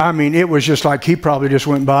 I mean, it was just like he probably just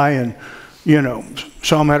went by and, you know,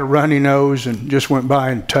 saw him had a runny nose and just went by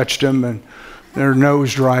and touched him, and their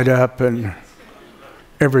nose dried up and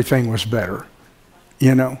everything was better,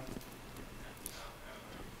 you know.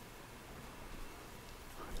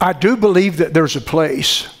 I do believe that there's a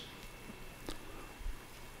place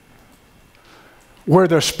where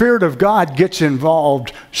the Spirit of God gets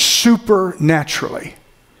involved supernaturally,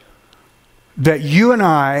 that you and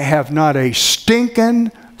I have not a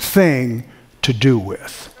stinking thing to do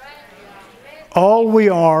with. All we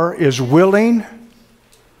are is willing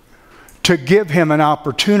to give him an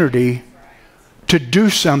opportunity to do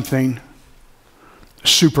something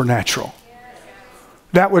supernatural.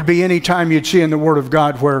 That would be any time you'd see in the Word of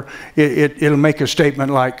God where it'll make a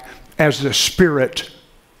statement like, as the Spirit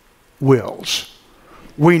wills.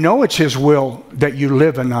 We know it's his will that you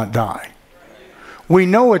live and not die. We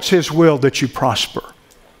know it's his will that you prosper.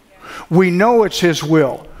 We know it's his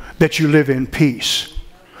will that you live in peace.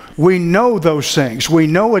 We know those things. We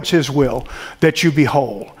know it's his will that you be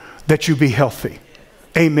whole, that you be healthy.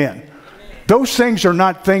 Amen. Those things are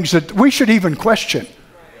not things that we should even question.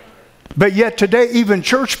 But yet today, even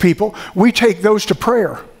church people, we take those to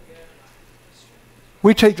prayer.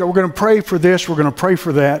 We're going to pray for this, we're going to pray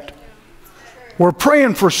for that. We're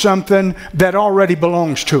praying for something that already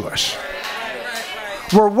belongs to us.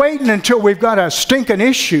 We're waiting until we've got a stinking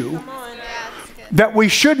issue that we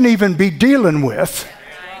shouldn't even be dealing with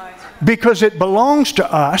because it belongs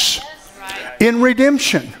to us in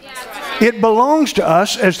redemption. It belongs to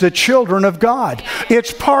us as the children of God.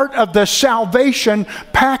 It's part of the salvation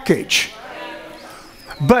package.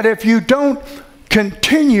 But if you don't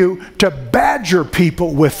continue to badger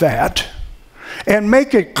people with that and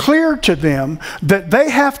make it clear to them that they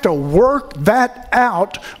have to work that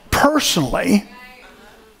out personally,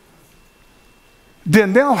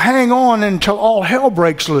 then they'll hang on until all hell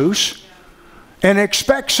breaks loose and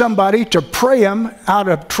expect somebody to pray them out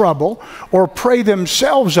of trouble or pray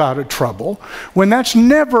themselves out of trouble, when that's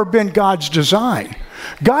never been God's design.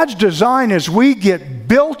 God's design is we get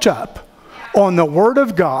built up on the Word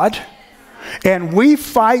of God and we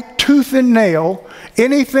fight tooth and nail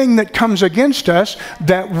anything that comes against us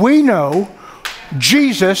that we know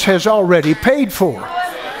Jesus has already paid for.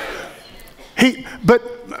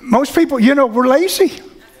 But most people, you know, we're lazy.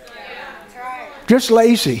 Just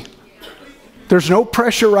lazy. There's no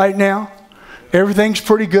pressure right now. Everything's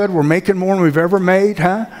pretty good. We're making more than we've ever made,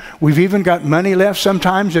 huh? We've even got money left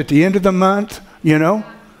sometimes at the end of the month, you know.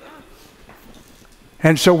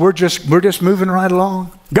 And so we're just moving right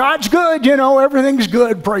along. God's good, you know, everything's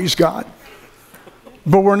good, praise God.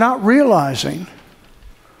 But we're not realizing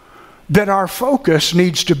that our focus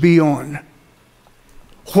needs to be on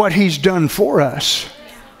what he's done for us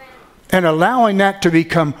and allowing that to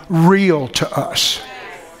become real to us.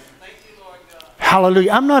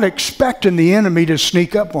 Hallelujah. I'm not expecting the enemy to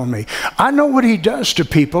sneak up on me. I know what he does to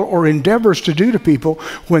people or endeavors to do to people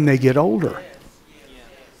when they get older.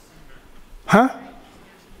 Huh?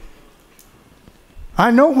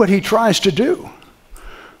 I know what he tries to do.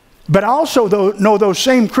 But I also know those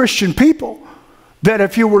same Christian people that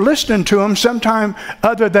if you were listening to them sometime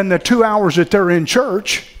other than the 2 hours that they're in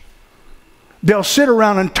church, they'll sit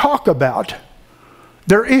around and talk about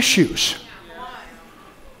their issues.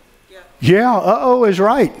 Yeah, uh-oh is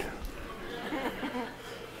right.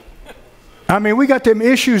 I mean, we got them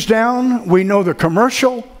issues down. We know the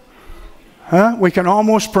commercial. Huh? We can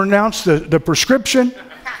almost pronounce the prescription.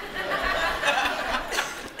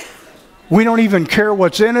 We don't even care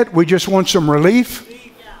what's in it. We just want some relief.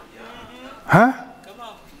 Huh?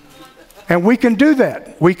 And we can do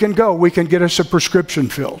that. We can go. We can get us a prescription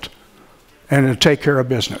filled. And it'll take care of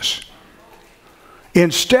business.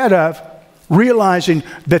 Instead of realizing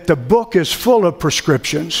that the book is full of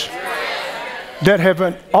prescriptions that have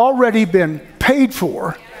already been paid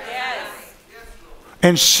for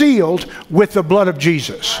and sealed with the blood of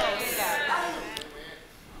Jesus.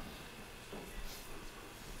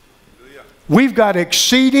 We've got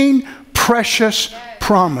exceeding precious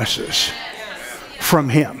promises from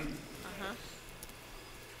him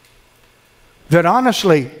that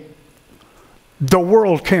honestly the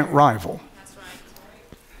world can't rival.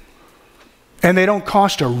 And they don't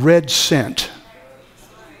cost a red cent.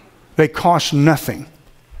 They cost nothing.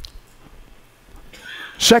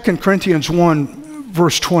 2 Corinthians 1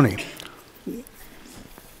 verse 20.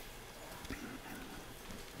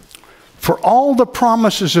 For all the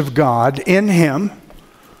promises of God in Him,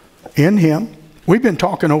 we've been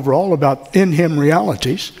talking overall about in Him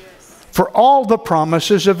realities. For all the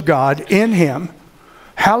promises of God in Him,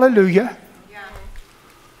 hallelujah.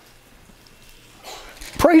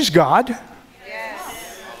 Praise God.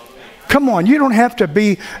 Come on, you don't have to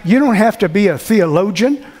be a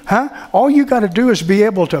theologian, huh? All you got to do is be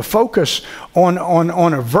able to focus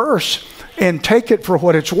on a verse and take it for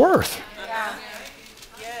what it's worth.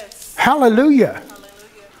 Hallelujah.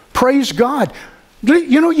 Praise God.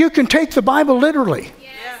 You know, you can take the Bible literally.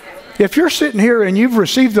 If you're sitting here and you've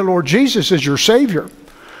received the Lord Jesus as your Savior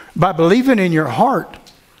by believing in your heart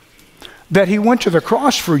that He went to the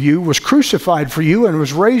cross for you, was crucified for you, and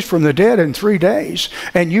was raised from the dead in 3 days,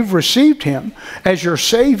 and you've received Him as your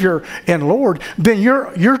Savior and Lord, then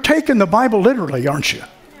you're taking the Bible literally, aren't you?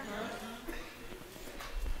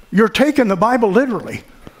 You're taking the Bible literally.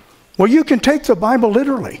 Well, you can take the Bible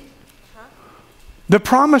literally. The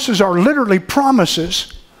promises are literally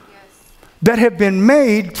promises that have been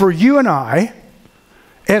made for you and I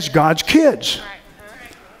as God's kids.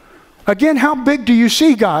 Again, how big do you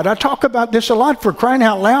see God? I talk about this a lot, for crying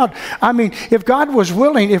out loud. I mean, if God was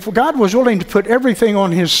willing to put everything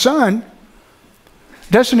on His Son,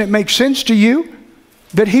 doesn't it make sense to you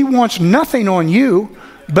that He wants nothing on you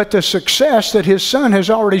but the success that His Son has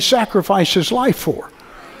already sacrificed His life for?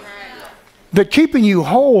 That keeping you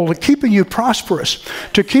whole, keeping you prosperous,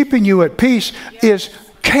 to keeping you at peace is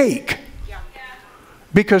cake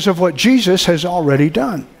because of what Jesus has already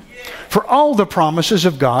done. For all the promises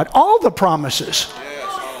of God, all the promises,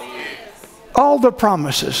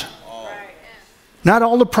 not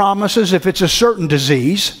all the promises if it's a certain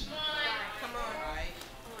disease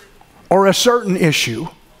or a certain issue,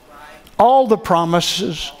 all the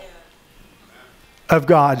promises of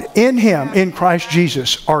God in Him, in Christ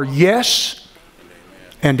Jesus, are yes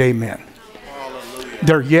and amen.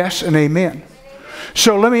 They're yes and amen.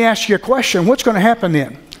 So let me ask you a question. What's going to happen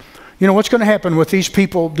then? You know, what's going to happen with these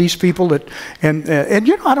people that, and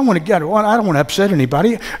you know, I don't want to upset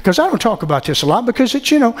anybody, because I don't talk about this a lot, because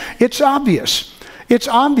it's, you know, it's obvious. It's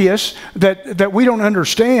obvious that we don't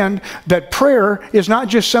understand that prayer is not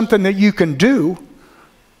just something that you can do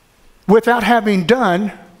without having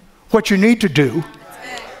done what you need to do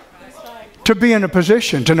to be in a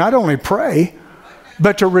position to not only pray,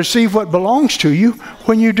 but to receive what belongs to you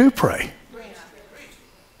when you do pray.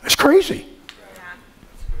 It's crazy.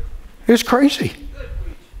 It's crazy.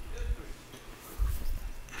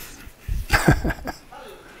 Well,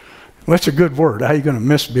 that's a good word. How are you going to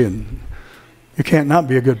miss being... You can't not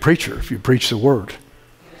be a good preacher if you preach the word.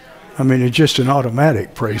 I mean, it's just an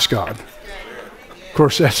automatic, praise God. Of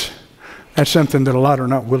course, that's something that a lot are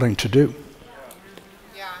not willing to do.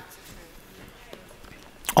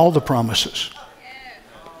 All the promises.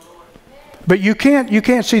 But you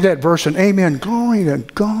can't see that verse and amen, glory to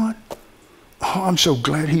God. Oh, I'm so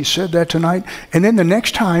glad he said that tonight. And then the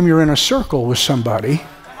next time you're in a circle with somebody,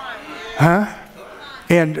 huh?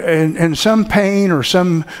 And some pain or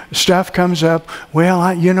some stuff comes up. Well,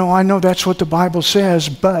 I know that's what the Bible says,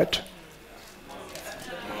 but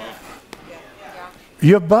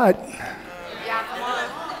your but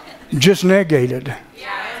just negated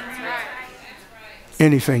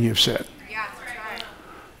anything you've said.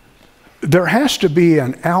 There has to be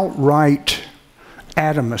an outright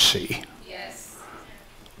adamacy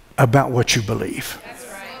about what you believe.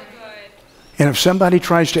 And if somebody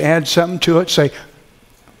tries to add something to it, say,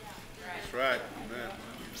 that's right.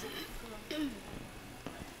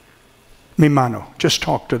 Mi mano, just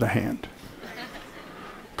talk to the hand.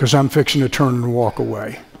 Because I'm fixing to turn and walk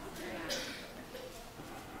away.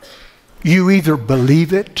 You either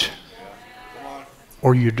believe it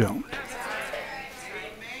or you don't.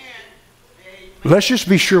 Let's just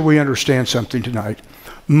be sure we understand something tonight.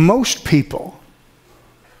 Most people,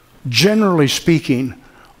 generally speaking,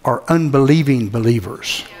 are unbelieving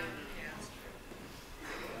believers.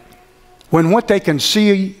 When what they can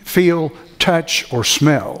see, feel, touch, or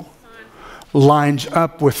smell lines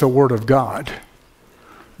up with the Word of God,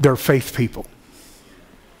 they're faith people.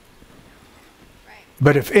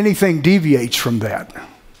 But if anything deviates from that,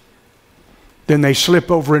 then they slip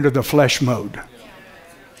over into the flesh mode,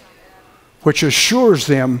 which assures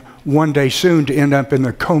them one day soon to end up in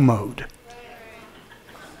the co-mode.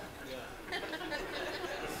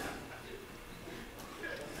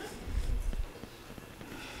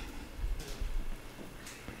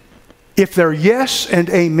 If they're yes and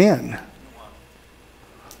amen,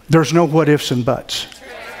 there's no what ifs and buts.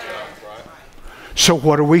 So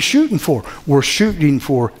what are we shooting for? We're shooting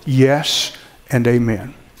for yes and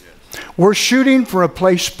amen. We're shooting for a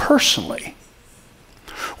place personally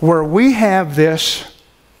where we have this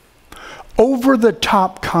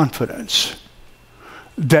over-the-top confidence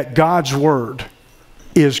that God's Word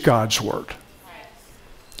is God's Word.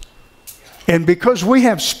 And because we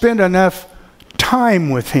have spent enough time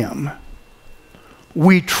with Him,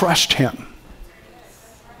 we trust Him.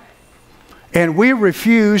 And we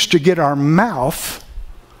refuse to get our mouth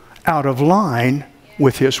out of line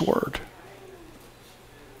with His Word.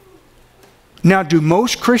 Now, do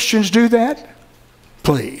most Christians do that?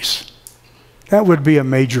 Please. That would be a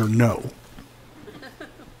major no.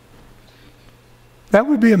 That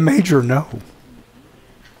would be a major no.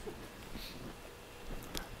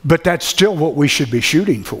 But that's still what we should be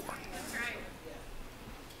shooting for.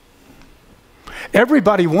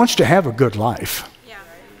 Everybody wants to have a good life.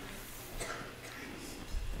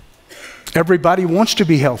 Everybody wants to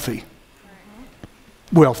be healthy,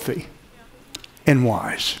 wealthy, and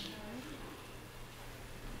wise.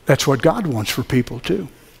 That's what God wants for people too.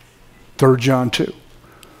 3 John 2.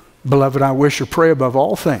 Beloved, I wish or pray above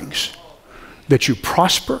all things that you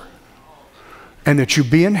prosper and that you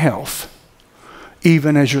be in health,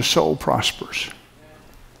 even as your soul prospers.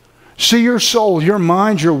 See, your soul, your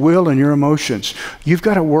mind, your will, and your emotions, you've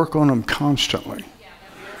got to work on them constantly.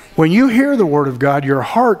 When you hear the Word of God, your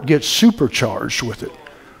heart gets supercharged with it.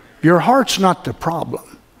 Your heart's not the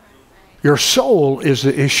problem. Your soul is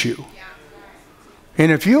the issue.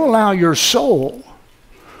 And if you allow your soul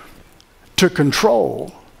to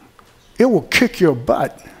control, it will kick your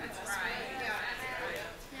butt.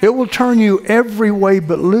 It will turn you every way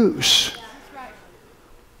but loose.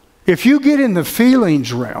 If you get in the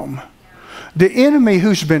feelings realm, the enemy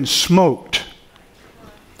who's been smoked,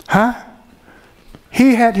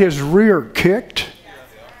 he had his rear kicked.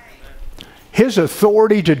 His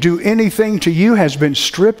authority to do anything to you has been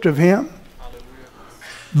stripped of him.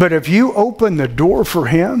 But if you open the door for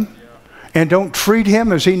him and don't treat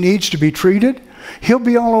him as he needs to be treated, he'll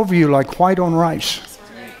be all over you like white on rice.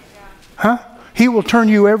 He will turn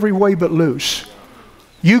you every way but loose.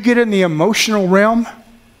 You get in the emotional realm,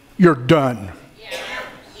 you're done.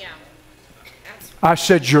 I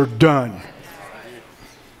said you're done.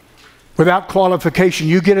 Without qualification,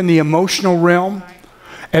 you get in the emotional realm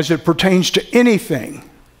as it pertains to anything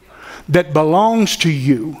that belongs to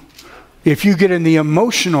you. If you get in the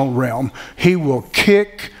emotional realm, he will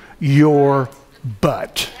kick your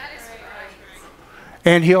butt.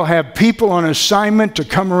 And he'll have people on assignment to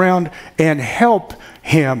come around and help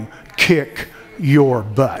him kick your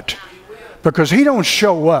butt. Because he don't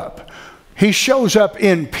show up. He shows up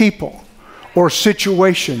in people or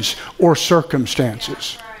situations or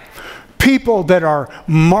circumstances. People that are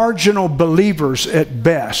marginal believers at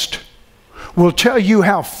best will tell you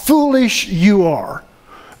how foolish you are.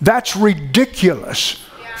 That's ridiculous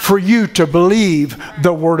for you to believe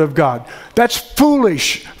the Word of God. That's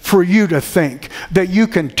foolish for you to think that you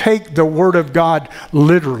can take the Word of God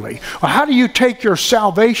literally. How do you take your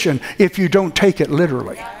salvation if you don't take it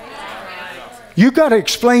literally? You got to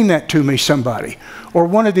explain that to me, somebody. Or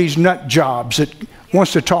one of these nut jobs that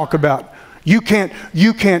wants to talk about you can't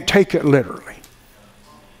take it literally.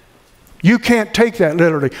 You can't take that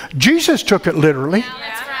literally. Jesus took it literally.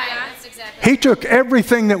 That's right. That's exactly. He took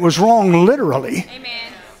everything that was wrong literally.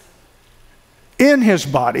 Amen. In his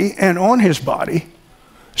body and on his body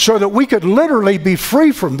so that we could literally be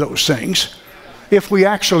free from those things if we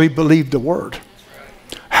actually believed the Word.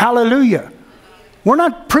 Hallelujah. We're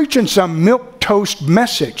not preaching some milquetoast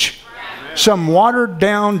message, some watered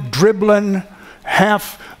down, dribbling,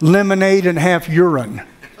 half lemonade and half urine.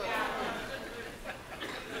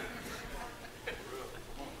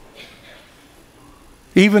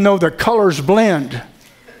 Even though the colors blend,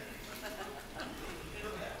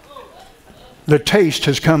 the taste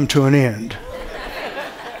has come to an end.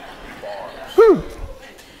 Whew.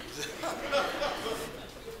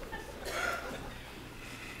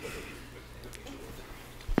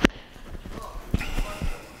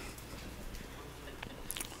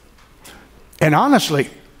 And honestly,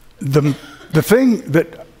 the thing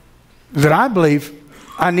that I believe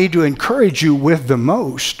I need to encourage you with the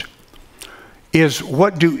most is,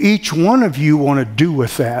 what do each one of you want to do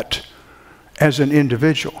with that as an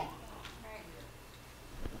individual?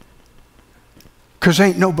 Because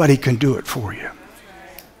ain't nobody can do it for you.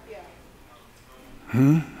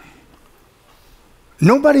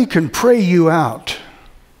 Nobody can pray you out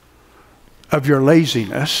of your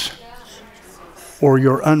laziness or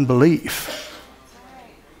your unbelief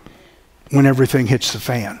when everything hits the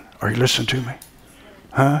fan. Are you listening to me?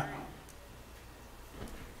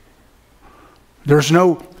 There's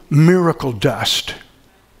no miracle dust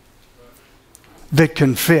that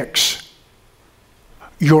can fix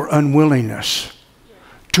your unwillingness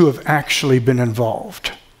to have actually been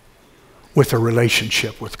involved with a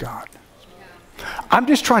relationship with God. I'm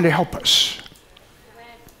just trying to help us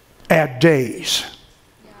add days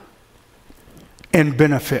and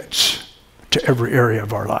benefits to every area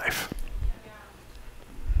of our life.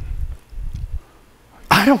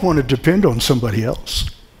 I don't want to depend on somebody else.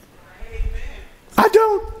 I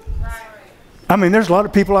don't. I mean, there's a lot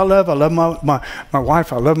of people I love. I love my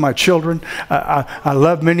wife. I love my children. I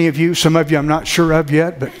love many of you. Some of you I'm not sure of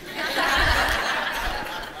yet, but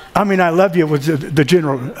I mean, I love you with the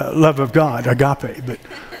general love of God, agape.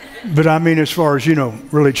 But I mean, as far as, you know,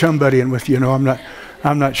 really chum buddying with you,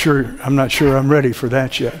 I'm not sure I'm ready for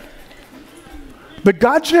that yet. But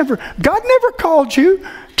God never called you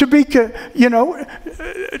to be,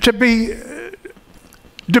 to be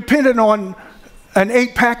dependent on an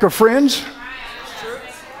 8-pack of friends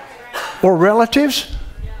or relatives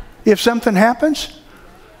if something happens.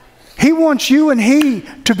 He wants you and he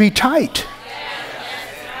to be tight.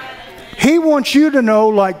 He wants you to know,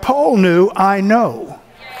 like Paul knew, I know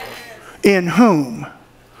in whom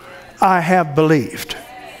I have believed.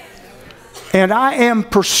 And I am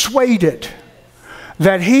persuaded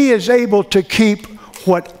that he is able to keep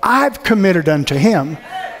what I've committed unto him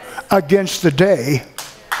against the day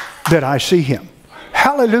that I see him.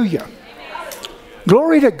 Hallelujah.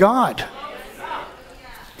 Glory to God.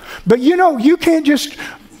 But you can't just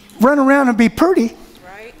run around and be pretty.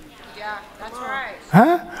 Right? Yeah, that's right.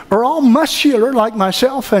 Huh? Or all muscular like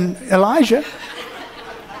myself and Elijah.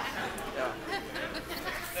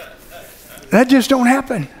 That just don't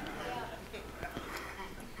happen.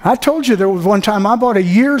 I told you there was one time I bought a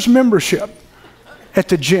year's membership at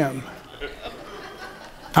the gym.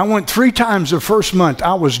 I went 3 times the first month.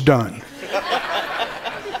 I was done.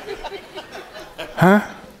 Huh?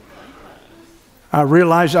 I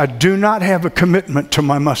realized I do not have a commitment to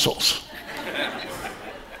my muscles.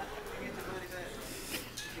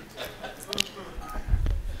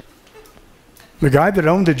 The guy that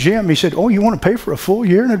owned the gym, he said, "Oh, you want to pay for a full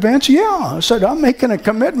year in advance?" Yeah. I said, "I'm making a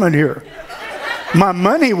commitment here." My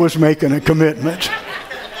money was making a commitment.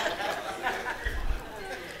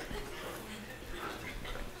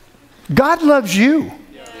 God loves you.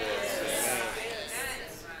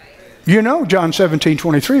 You know, John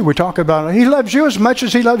 17:23, we talk about it. He loves you as much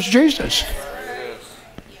as he loves Jesus.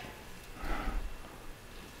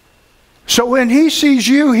 So when he sees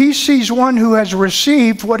you, he sees one who has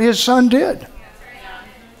received what his son did.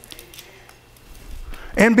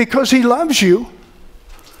 And because he loves you,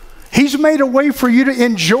 he's made a way for you to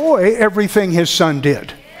enjoy everything his son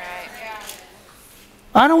did.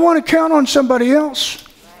 I don't want to count on somebody else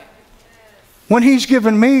when he's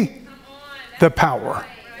given me the power.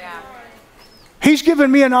 He's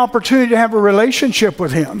given me an opportunity to have a relationship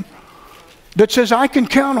with him that says I can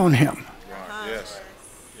count on him. Yes.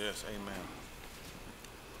 Yes, amen.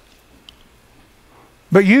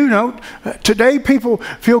 But today people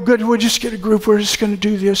feel good. We'll just get a group. We're just going to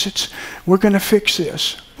do this. We're going to fix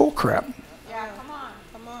this. Bull crap. Yeah, come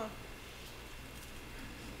on.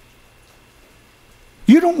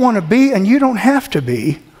 You don't want to be, and you don't have to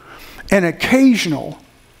be, an occasional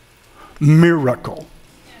miracle.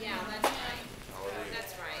 Yeah, that's right.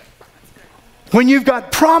 That's right. When you've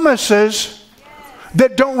got promises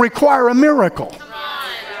that don't require a miracle. Come on.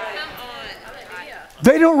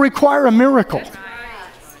 They don't require a miracle.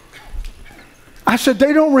 I said,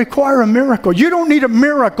 they don't require a miracle. You don't need a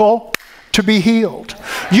miracle to be healed.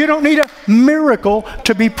 You don't need a miracle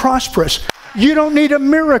to be prosperous. You don't need a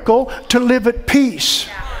miracle to live at peace.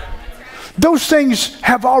 Those things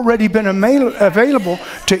have already been available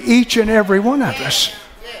to each and every one of us.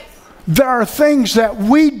 There are things that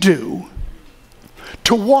we do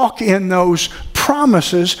to walk in those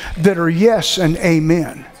promises that are yes and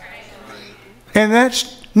amen. And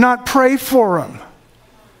that's not pray for them.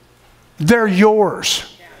 They're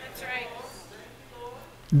yours.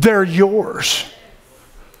 They're yours.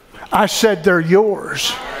 I said they're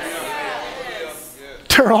yours.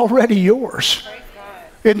 They're already yours.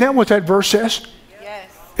 Isn't that what that verse says?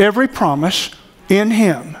 Yes. Every promise in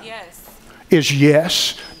him Yes. is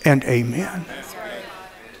yes and amen.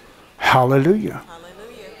 Hallelujah.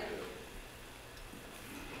 Hallelujah.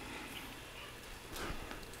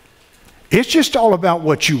 It's just all about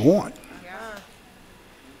what you want. Yeah.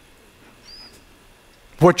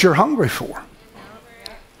 What you're hungry for.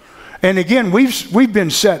 And again, we've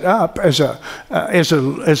been set up as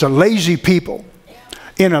a lazy people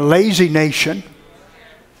in a lazy nation.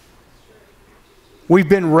 We've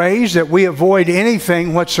been raised that we avoid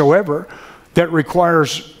anything whatsoever that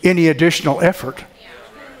requires any additional effort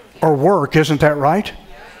or work. Isn't that right?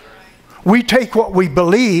 We take what we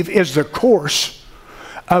believe is the course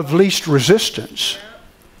of least resistance.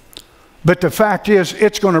 But the fact is,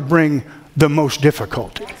 it's going to bring the most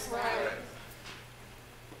difficulty.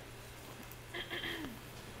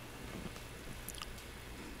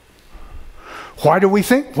 Why do we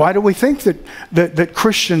think that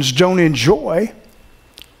Christians don't enjoy,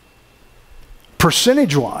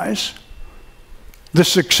 percentage-wise, the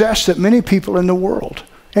success that many people in the world?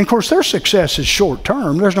 And of course, their success is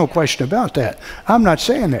short-term. There's no question about that. I'm not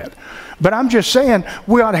saying that. But I'm just saying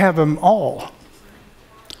we ought to have them all.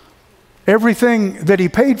 Everything that he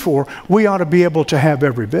paid for, we ought to be able to have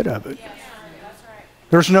every bit of it.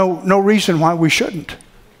 There's no reason why we shouldn't.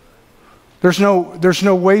 There's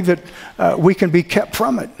no way that we can be kept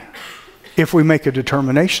from it if we make a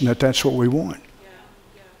determination that that's what we want.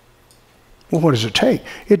 Well, what does it take?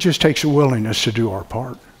 It just takes a willingness to do our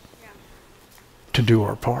part. To do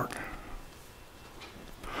our part.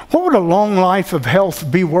 What would a long life of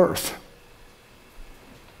health be worth?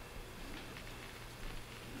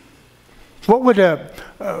 What would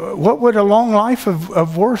a long life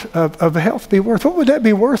of health be worth? What would that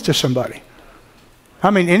be worth to somebody? I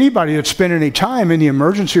mean, anybody that's spent any time in the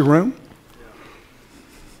emergency room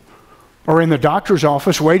or in the doctor's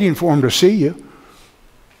office waiting for them to see you.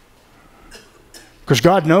 Because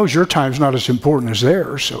God knows your time's not as important as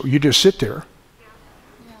theirs, so you just sit there.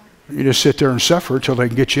 You just sit there and suffer until they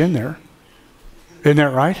can get you in there. Isn't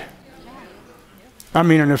that right? I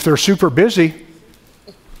mean, and if they're super busy,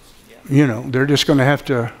 you know, they're just going to have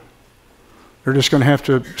to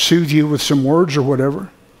soothe you with some words or whatever.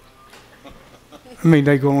 I mean,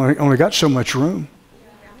 they only got so much room.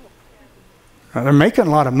 Now, they're making a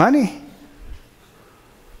lot of money,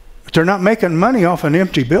 but they're not making money off an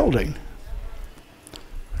empty building.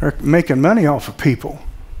 They're making money off of people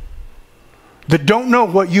that don't know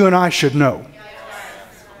what you and I should know.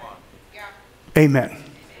 Amen.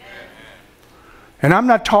 And I'm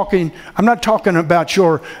not talking about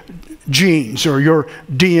your genes or your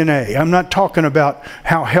DNA. I'm not talking about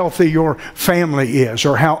how healthy your family is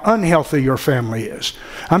or how unhealthy your family is.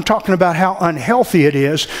 I'm talking about how unhealthy it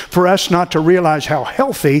is for us not to realize how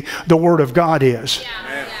healthy the Word of God is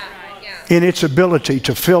in its ability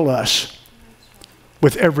to fill us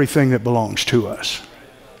with everything that belongs to us.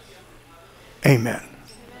 Amen.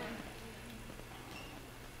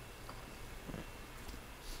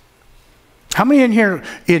 How many in here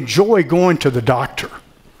enjoy going to the doctor?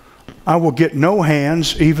 I will get no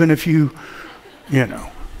hands, even if you know.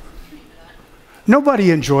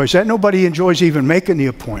 Nobody enjoys that. Nobody enjoys even making the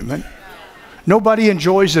appointment. Nobody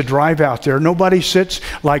enjoys the drive out there. Nobody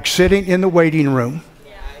sitting in the waiting room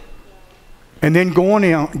and then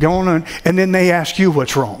going on, and then they ask you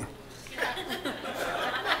what's wrong.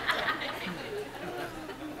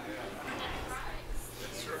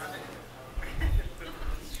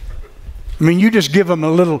 I mean, you just give them a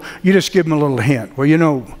little hint. Well, you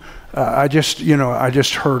know, I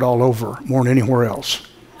just heard all over more than anywhere else.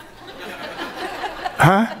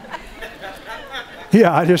 Huh?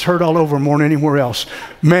 Yeah, I just heard all over more than anywhere else.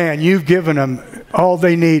 Man, you've given them all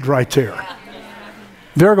they need right there.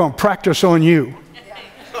 They're going to practice on you.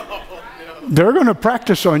 They're going to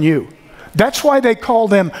practice on you. That's why they call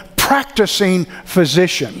them practicing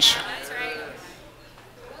physicians.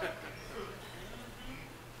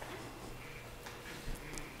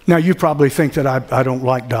 Now, you probably think that I don't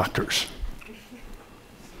like doctors.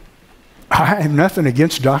 I have nothing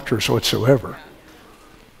against doctors whatsoever.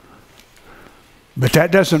 But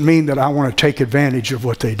that doesn't mean that I want to take advantage of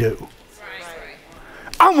what they do.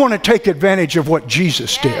 I want to take advantage of what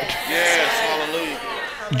Jesus did. Yes, hallelujah.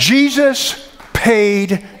 Jesus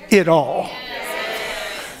paid it all.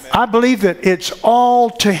 I believe that it's all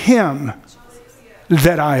to Him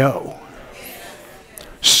that I owe.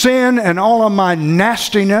 Sin and all of my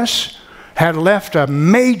nastiness had left a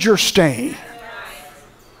major stain.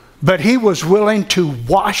 But He was willing to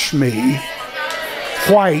wash me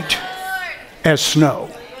white as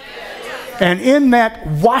snow. And in that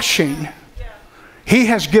washing, He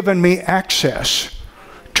has given me access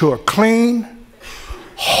to a clean,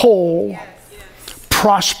 whole,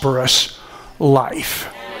 prosperous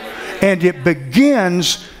life. And it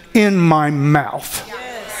begins in my mouth.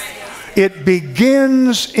 It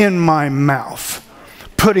begins in my mouth,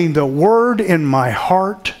 putting the Word in my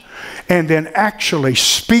heart and then actually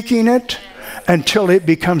speaking it until it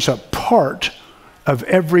becomes a part of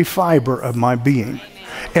every fiber of my being.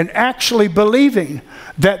 And actually believing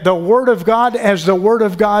that the Word of God, as the Word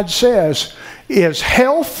of God says, is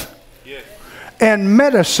health and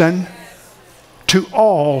medicine to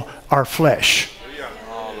all our flesh.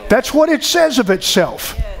 That's what it says of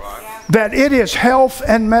itself. That it is health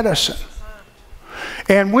and medicine.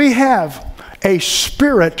 And we have a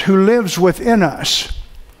Spirit who lives within us,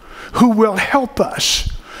 who will help us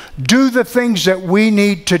do the things that we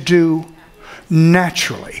need to do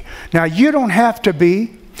naturally. Now, you don't have to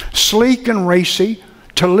be sleek and racy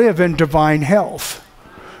to live in divine health.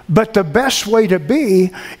 But the best way to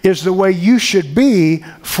be is the way you should be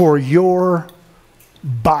for your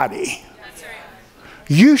body.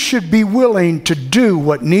 You should be willing to do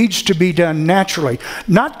what needs to be done naturally.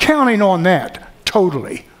 Not counting on that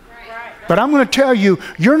totally. But I'm going to tell you,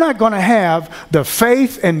 you're not going to have the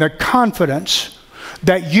faith and the confidence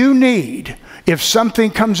that you need if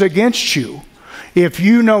something comes against you, if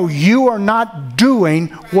you know you are not doing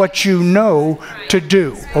what you know to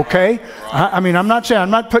do, okay? I mean, I'm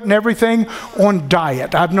not putting everything on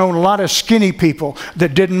diet. I've known a lot of skinny people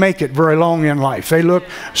that didn't make it very long in life. They look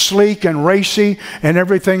sleek and racy and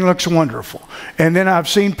everything looks wonderful. And then I've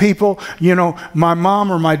seen people, you know, my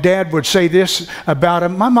mom or my dad would say this about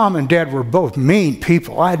them. My mom and dad were both mean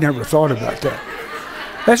people. I had never thought about that.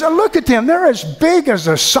 I said, look at them. They're as big as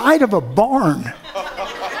the side of a barn.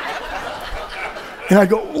 And I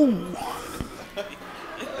go, ooh.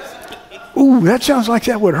 Ooh, that sounds like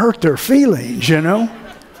that would hurt their feelings, you know.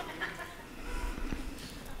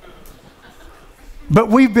 But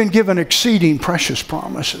we've been given exceeding precious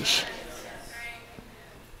promises.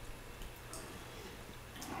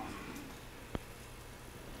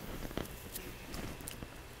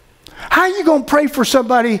 How are you going to pray for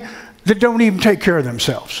somebody that don't even take care of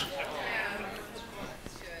themselves?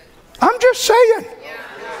 I'm just saying.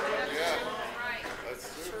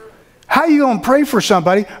 How are you going to pray for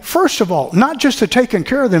somebody, first of all, not just to taking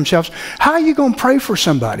care of themselves, how are you going to pray for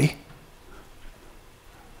somebody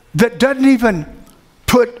that doesn't even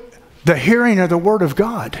put the hearing of the Word of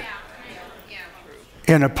God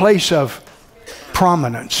in a place of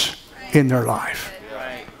prominence in their life?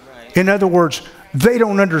 In other words, they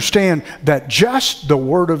don't understand that just the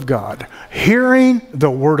Word of God, hearing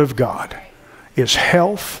the Word of God, is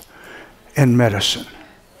health and medicine.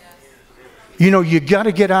 You know, you got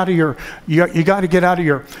to get out of your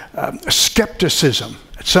skepticism.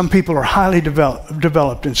 Some people are highly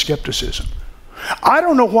developed in skepticism. I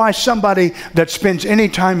don't know why somebody that spends any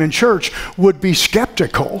time in church would be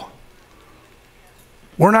skeptical.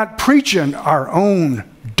 We're not preaching our own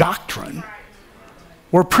doctrine.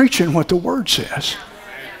 We're preaching what the Word says.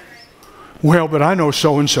 Well, but I know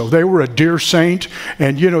so-and-so. They were a dear saint,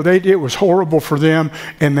 and you know, it was horrible for them,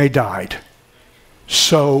 and they died.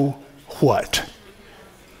 So what?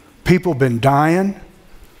 People have been dying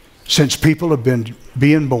since people have been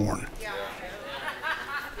being born.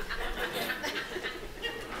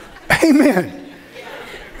 Amen.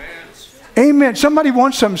 Amen. Somebody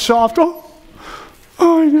wants some soft. Oh,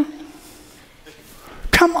 I know.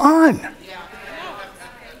 Come on.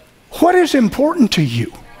 What is important to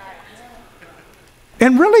you?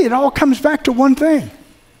 And really, it all comes back to one thing: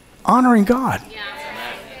 honoring God.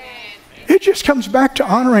 It just comes back to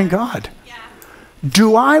honoring God.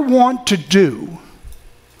 Do I want to do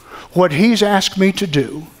what He's asked me to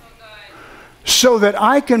do so that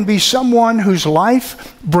I can be someone whose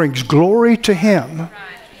life brings glory to Him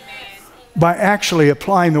by actually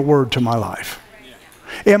applying the Word to my life?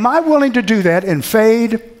 Am I willing to do that and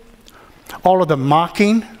fade all of the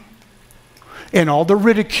mocking and all the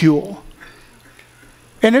ridicule?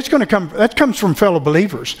 And it's going to come, that comes from fellow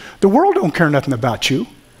believers. The world don't care nothing about you.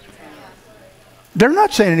 They're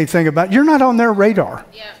not saying anything about it. You're not on their radar.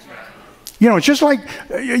 You know, it's just like,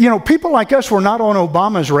 you know, people like us were not on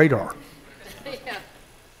Obama's radar.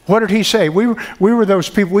 What did he say? We were those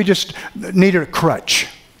people, we just needed a crutch.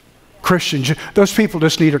 Christians, those people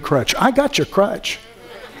just need a crutch. I got your crutch.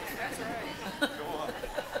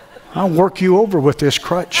 I'll work you over with this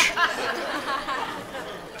crutch.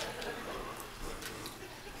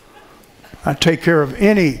 I take care of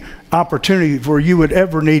any opportunity where you would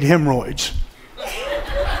ever need hemorrhoids.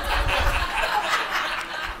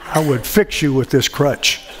 I would fix you with this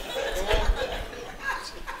crutch.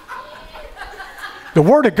 The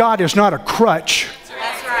Word of God is not a crutch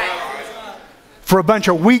for a bunch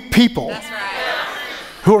of weak people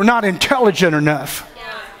who are not intelligent enough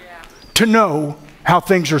to know how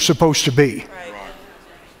things are supposed to be.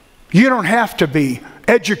 You don't have to be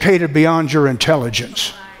educated beyond your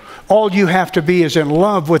intelligence. All you have to be is in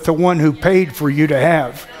love with the one who paid for you to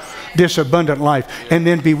have this abundant life, and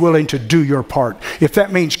then be willing to do your part. If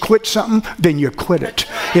that means quit something, then you quit it.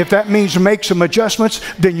 If that means make some adjustments,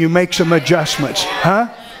 then you make some adjustments. Huh?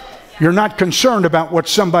 You're not concerned about what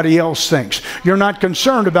somebody else thinks. You're not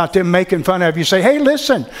concerned about them making fun of you. Say, hey,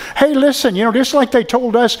 listen, you know, just like they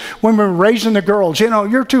told us when we were raising the girls, you know,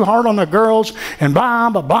 you're too hard on the girls and blah,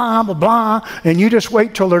 blah, blah, blah, blah, and you just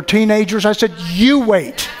wait till they're teenagers. I said, you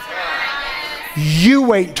wait. You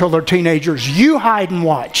wait until they're teenagers. You hide and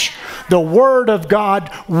watch. The Word of God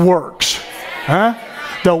works. Huh?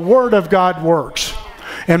 The Word of God works.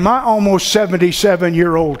 And my almost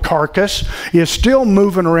 77-year-old carcass is still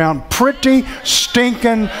moving around pretty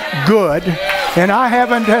stinking good. And I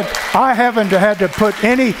haven't had to put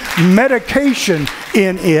any medication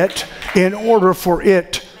in it in order for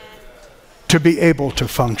it to be able to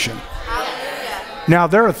function. Now,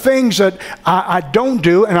 there are things that I don't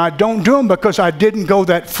do, and I don't do them because I didn't go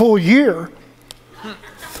that full year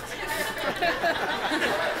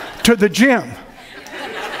to the gym.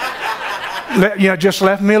 You know, just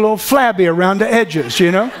left me a little flabby around the edges,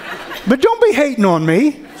 you know. But don't be hating on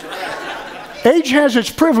me. Age has its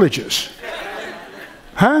privileges.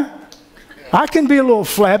 Huh? I can be a little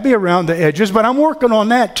flabby around the edges, but I'm working on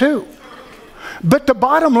that too. But the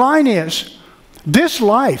bottom line is, this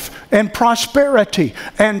life and prosperity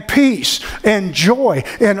and peace and joy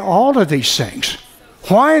and all of these things,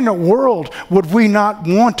 why in the world would we not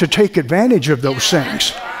want to take advantage of those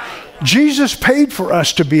things? Jesus paid for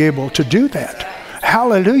us to be able to do that.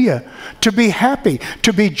 Hallelujah. To be happy,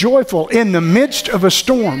 to be joyful in the midst of a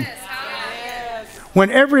storm. When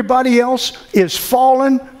everybody else is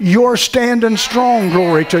fallen, you're standing strong,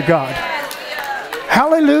 glory to God.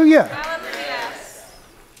 Hallelujah.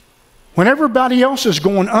 When everybody else is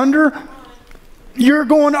going under, you're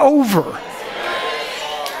going over.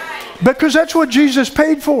 Because that's what Jesus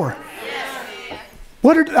paid for.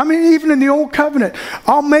 I mean, even in the old covenant,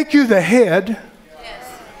 I'll make you the head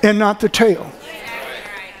and not the tail.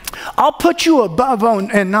 I'll put you above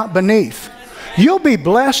and not beneath. You'll be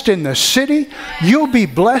blessed in the city. You'll be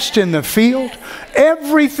blessed in the field.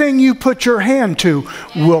 Everything you put your hand to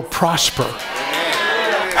will prosper.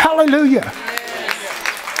 Hallelujah.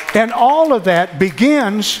 And all of that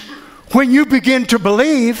begins when you begin to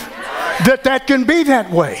believe that that can be that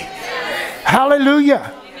way.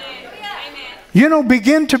 Hallelujah. You know,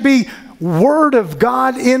 begin to be Word of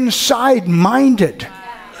God inside minded,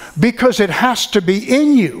 because it has to be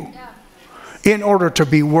in you in order to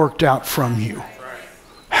be worked out from you.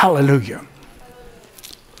 Hallelujah.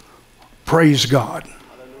 Praise God.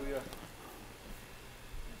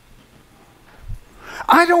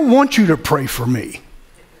 I don't want you to pray for me.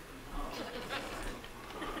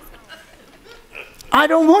 I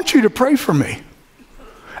don't want you to pray for me.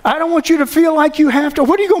 I don't want you to feel like you have to.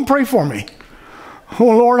 What are you going to pray for me? Oh,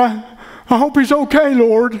 Lord, I hope he's okay,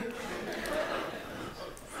 Lord.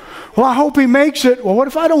 Well, I hope he makes it. Well, what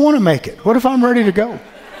if I don't want to make it? What if I'm ready to go?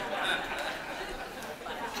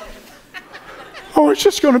 Oh, it's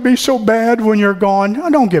just going to be so bad when you're gone. Oh,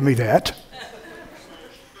 don't give me that.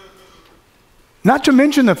 Not to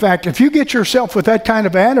mention the fact, if you get yourself with that kind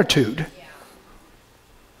of attitude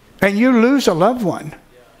and you lose a loved one,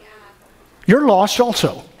 you're lost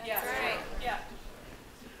also.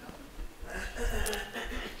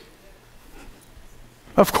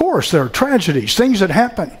 Of course, there are tragedies, things that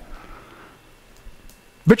happen.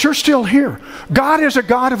 But you're still here. God is a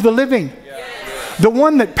God of the living. The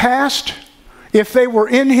one that passed, if they were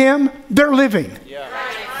in Him, they're living.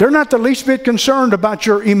 They're not the least bit concerned about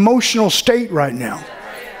your emotional state right now.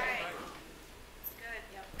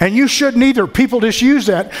 And you shouldn't either. People just use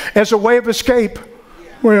that as a way of escape.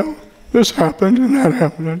 Well, this happened and that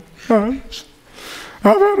happened.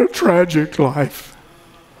 I've had a tragic life.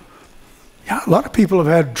 Yeah, a lot of people have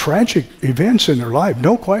had tragic events in their life,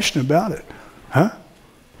 no question about it. Huh?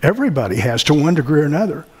 Everybody has, to one degree or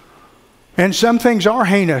another. And some things are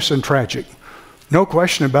heinous and tragic, no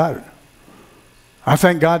question about it. I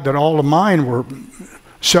thank God that all of mine were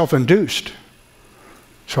self-induced.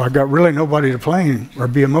 So I got really nobody to blame or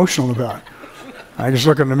be emotional about. I just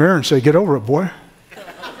look in the mirror and say, get over it, boy.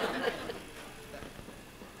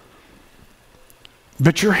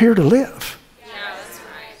 But you're here to live.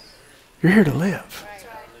 You're here to live.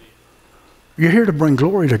 You're here to bring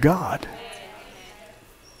glory to God.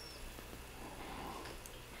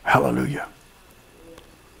 Hallelujah.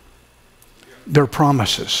 They're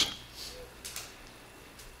promises.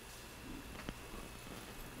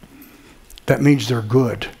 That means they're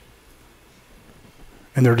good.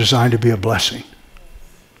 And they're designed to be a blessing.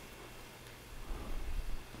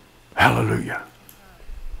 Hallelujah.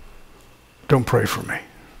 Don't pray for me.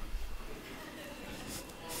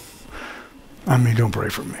 I mean, don't pray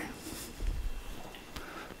for me.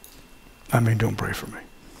 I mean, don't pray for me.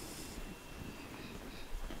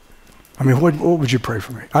 I mean, what would you pray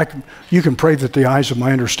for me? You can pray that the eyes of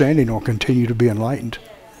my understanding will continue to be enlightened.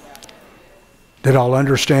 That I'll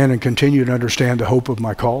understand and continue to understand the hope of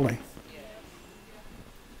my calling.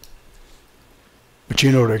 But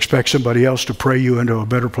to expect somebody else to pray you into a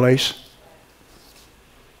better place,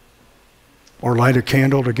 or light a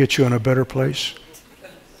candle to get you in a better place,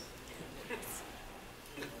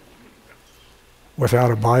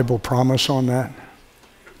 without a Bible promise on that,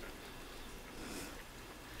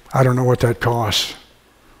 I don't know what that costs,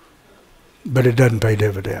 but it doesn't pay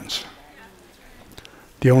dividends.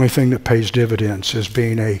 The only thing that pays dividends is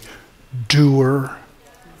being a doer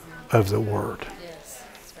of the word.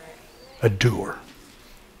 A doer.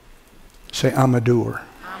 Say, I'm a doer.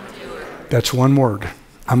 That's one word.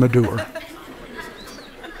 I'm a doer.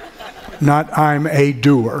 Not I'm a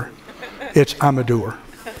doer. It's I'm a doer.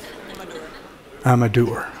 I'm a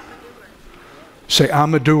doer. Say,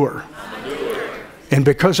 I'm a doer. And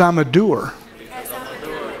because I'm a doer,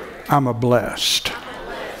 I'm a blessed.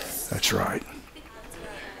 That's right.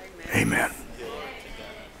 Amen.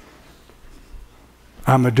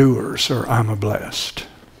 I'm a doer, or I'm a blessed.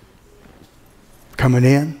 Coming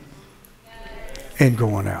in and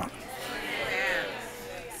going out.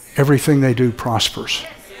 Everything they do prospers.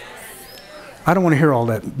 I don't want to hear all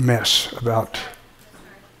that mess about,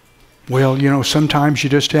 well, sometimes you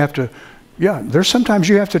just have to, there's sometimes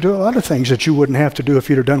you have to do a lot of things that you wouldn't have to do if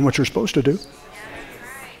you'd have done what you're supposed to do.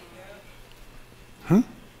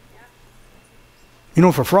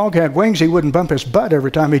 If a frog had wings, he wouldn't bump his butt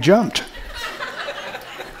every time he jumped.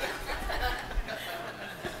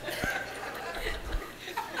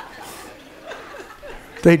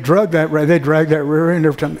 They drag that rear end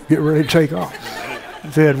every time they get ready to take off.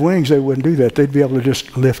 If they had wings, they wouldn't do that. They'd be able to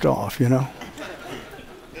just lift off,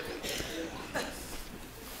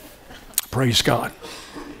 Praise God.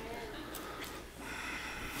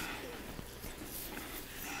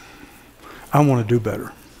 I want to do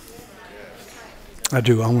better. I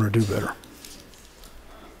do. I want to do better.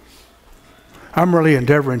 I'm really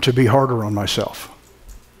endeavoring to be harder on myself.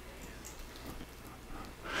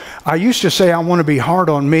 I used to say I want to be hard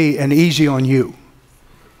on me and easy on you.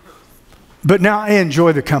 But now I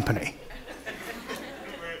enjoy the company.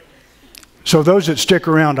 So those that stick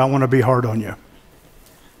around, I want to be hard on you.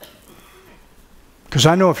 Because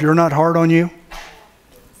I know if you're not hard on you,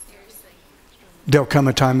 there'll come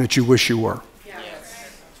a time that you wish you were.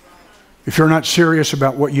 If you're not serious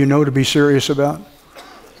about what you know to be serious about,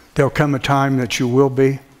 there'll come a time that you will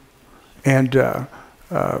be. And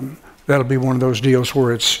that'll be one of those deals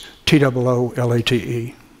where it's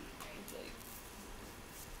TOOLATE.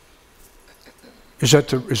 Is that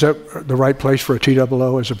the right place for a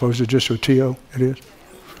TOO as opposed to just a TO? It is?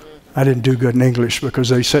 I didn't do good in English because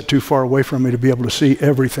they sat too far away from me to be able to see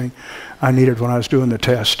everything I needed when I was doing the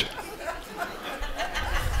test.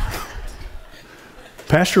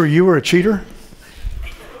 Pastor, you were a cheater?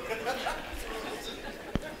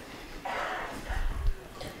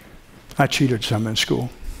 I cheated some in school.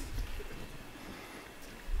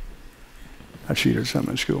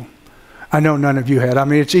 I know none of you had. I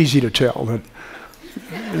mean, it's easy to tell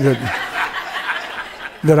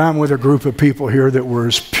that I'm with a group of people here that were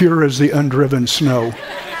as pure as the undriven snow.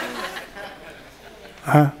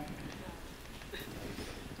 Huh?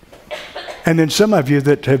 And then some of you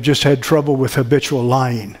that have just had trouble with habitual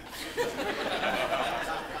lying.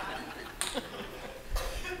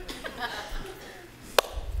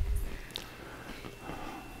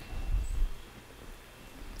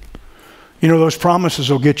 Those promises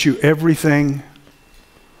will get you everything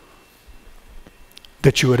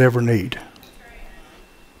that you would ever need.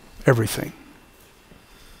 Everything.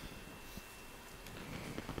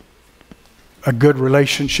 A good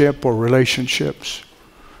relationship or relationships.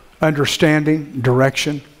 Understanding,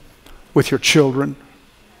 direction with your children,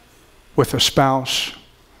 with a spouse,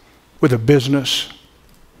 with a business,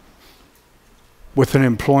 with an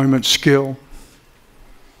employment skill.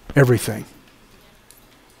 Everything.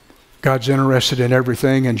 God's interested in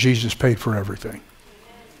everything, and Jesus paid for everything.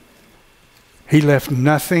 He left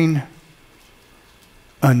nothing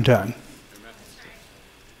undone.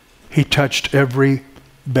 He touched every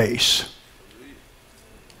base.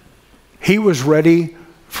 He was ready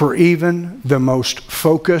for even the most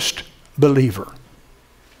focused believer,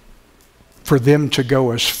 for them to go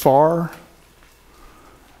as far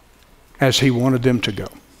as he wanted them to go.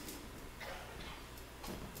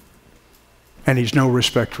 And he's no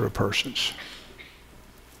respecter of persons.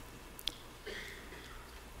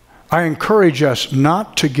 I encourage us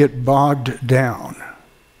not to get bogged down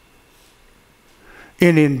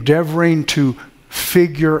in endeavoring to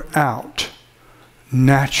figure out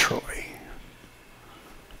naturally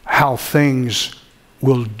how things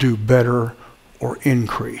will do better or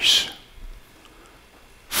increase.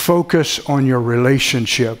 Focus on your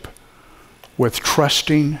relationship with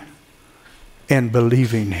trusting and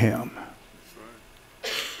believing Him.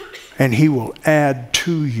 And He will add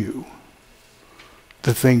to you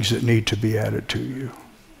the things that need to be added to you.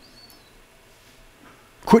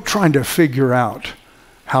 Quit trying to figure out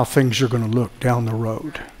how things are going to look down the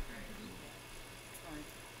road.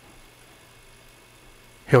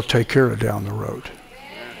 He'll take care of down the road.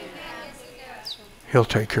 He'll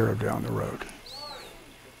take care of down the road.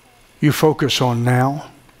 You focus on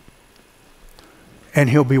now, and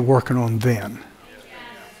He'll be working on then.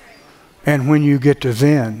 And when you get to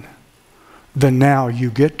then, the now you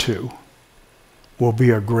get to will be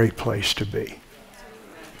a great place to be.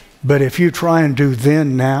 But if you try and do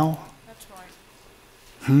then now,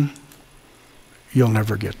 you'll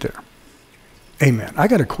never get there. Amen. I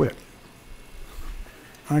got to quit.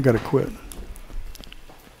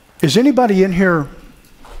 Is anybody in here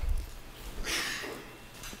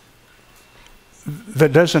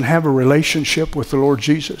that doesn't have a relationship with the Lord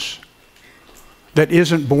Jesus? That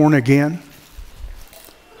isn't born again?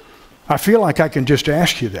 I feel like I can just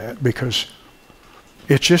ask you that because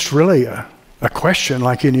it's just really a question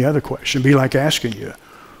like any other question. It'd be like asking you.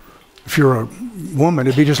 If you're a woman,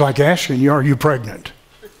 it'd be just like asking you, are you pregnant?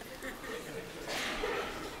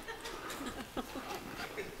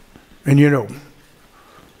 And you know,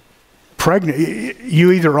 pregnant,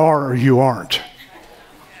 you either are or you aren't.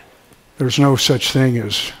 There's no such thing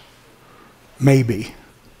as maybe.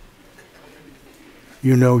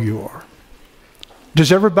 You know you are.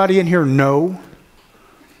 Does everybody in here know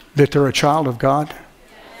that they're a child of God?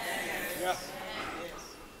 Yes.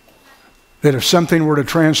 That if something were to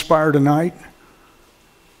transpire tonight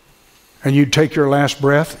and you'd take your last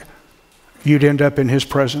breath, you'd end up in His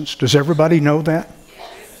presence? Does everybody know that?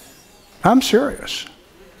 I'm serious.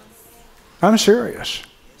 I'm serious.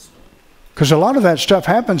 Because a lot of that stuff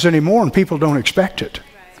happens anymore and people don't expect it.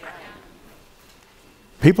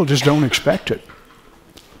 People just don't expect it.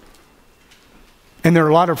 And there are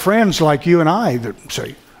a lot of friends like you and I that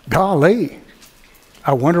say, golly,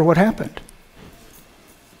 I wonder what happened.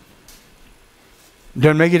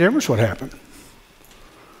 Doesn't make a difference what happened.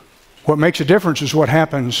 What makes a difference is what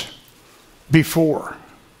happens before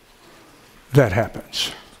that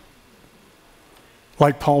happens.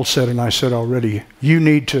 Like Paul said, and I said already, you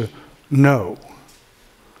need to know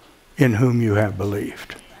in whom you have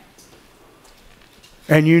believed.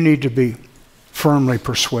 And you need to be firmly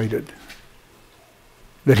persuaded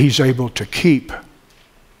that He's able to keep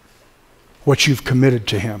what you've committed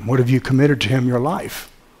to Him. What have you committed to Him? Your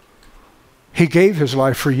life. He gave His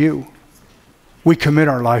life for you. We commit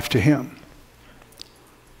our life to Him.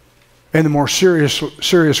 And the more serious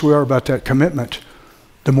we are about that commitment,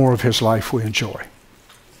 the more of His life we enjoy.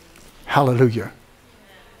 Hallelujah.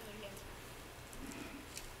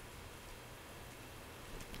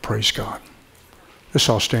 Praise God. Let's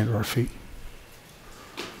all stand to our feet.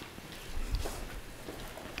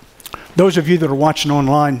 Those of you that are watching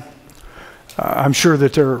online, I'm sure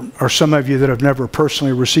that there are some of you that have never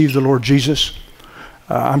personally received the Lord Jesus.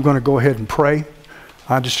 I'm going to go ahead and pray.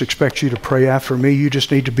 I just expect you to pray after me. You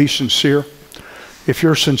just need to be sincere. If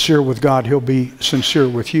you're sincere with God, He'll be sincere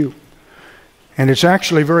with you. And it's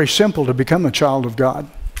actually very simple to become a child of God.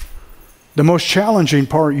 The most challenging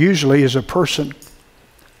part usually is a person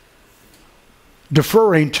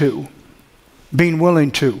deferring to, being willing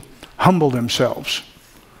to humble themselves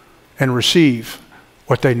and receive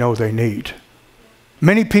what they know they need.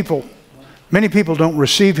 Many people don't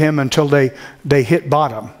receive Him until they hit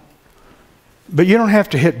bottom. But you don't have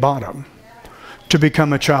to hit bottom to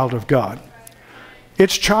become a child of God.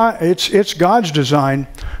 It's God's design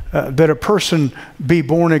that a person be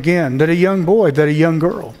born again, that a young boy, that a young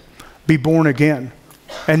girl be born again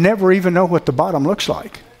and never even know what the bottom looks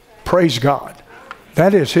like. Praise God.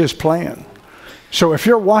 That is His plan. So if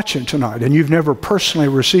you're watching tonight and you've never personally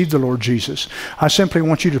received the Lord Jesus, I simply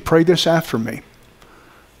want you to pray this after me.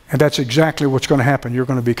 And that's exactly what's going to happen. You're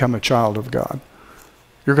going to become a child of God.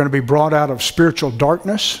 You're going to be brought out of spiritual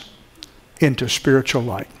darkness into spiritual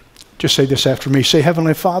light. Just say this after me. Say,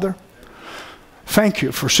 Heavenly Father, thank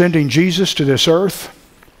you for sending Jesus to this earth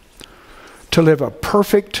to live a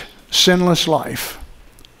perfect, sinless life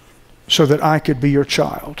so that I could be your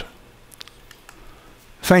child.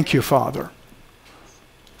 Thank you, Father,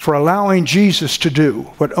 for allowing Jesus to do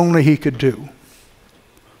what only He could do,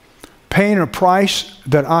 paying a price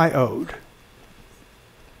that I owed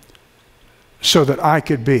so that I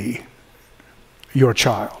could be your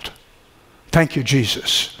child. Thank you,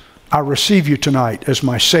 Jesus. I receive you tonight as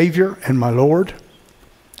my Savior and my Lord.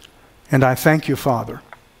 And I thank you, Father,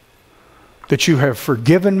 that you have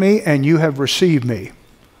forgiven me and you have received me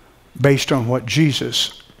based on what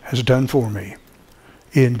Jesus has done for me.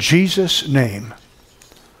 In Jesus' name,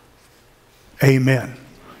 amen.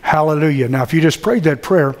 Hallelujah. Now, if you just prayed that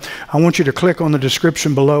prayer, I want you to click on the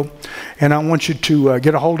description below, and I want you to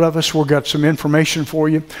get a hold of us. We've got some information for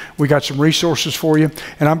you. We got some resources for you,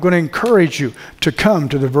 and I'm going to encourage you to come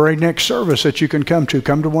to the very next service that you can come to.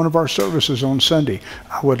 Come to one of our services on Sunday.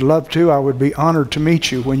 I would love to. I would be honored to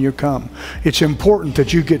meet you when you come. It's important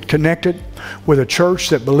that you get connected with a church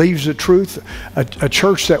that believes the truth, a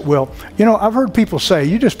church that will, I've heard people say,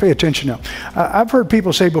 you just pay attention now. I've heard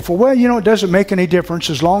people say before, well, it doesn't make any difference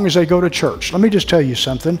as long as they go to church. Let me just tell you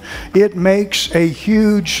something. It makes a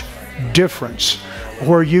huge difference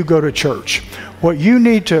where you go to church. What you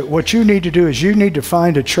need to do is you need to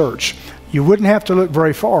find a church. You wouldn't have to look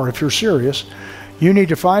very far if you're serious. You need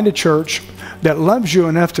to find a church that loves you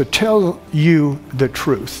enough to tell you the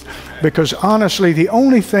truth. Because honestly, the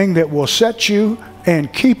only thing that will set you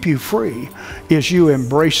and keep you free is you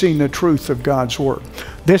embracing the truth of God's Word.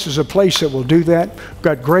 This is a place that will do that. We've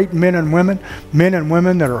got great men and women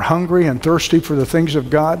that are hungry and thirsty for the things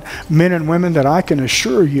of God, men and women that I can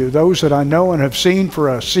assure you, those that I know and have seen for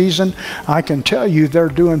a season, I can tell you they're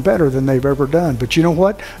doing better than they've ever done. But you know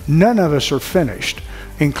what? None of us are finished,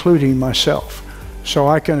 including myself. So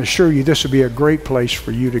I can assure you this would be a great place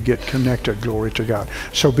for you to get connected, glory to God.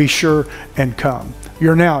 So be sure and come.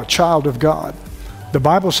 You're now a child of God. The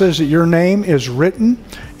Bible says that your name is written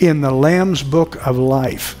in the Lamb's Book of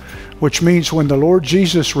Life, which means when the Lord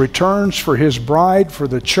Jesus returns for his bride, for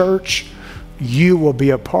the church, you will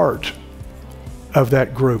be a part of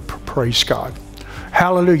that group. Praise God.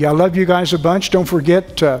 Hallelujah. I love you guys a bunch. Don't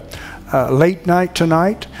forget late night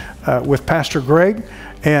tonight with Pastor Greg.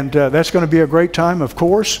 And that's going to be a great time, of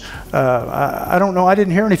course. I don't know. I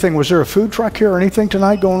didn't hear anything. Was there a food truck here or anything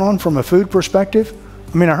tonight going on from a food perspective?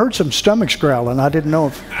 I mean, I heard some stomachs growling. I didn't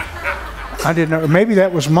know. Maybe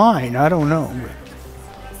that was mine. I don't know.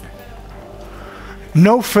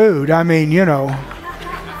 No food. I mean,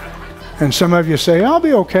 And some of you say, I'll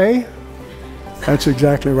be okay. That's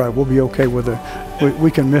exactly right. We'll be okay with it.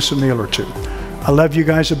 We can miss a meal or two. I love you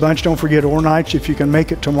guys a bunch. Don't forget Or Nights if you can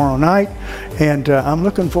make it tomorrow night. And I'm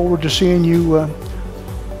looking forward to seeing you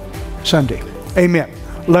Sunday. Amen.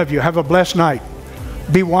 Love you. Have a blessed night.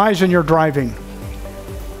 Be wise in your driving.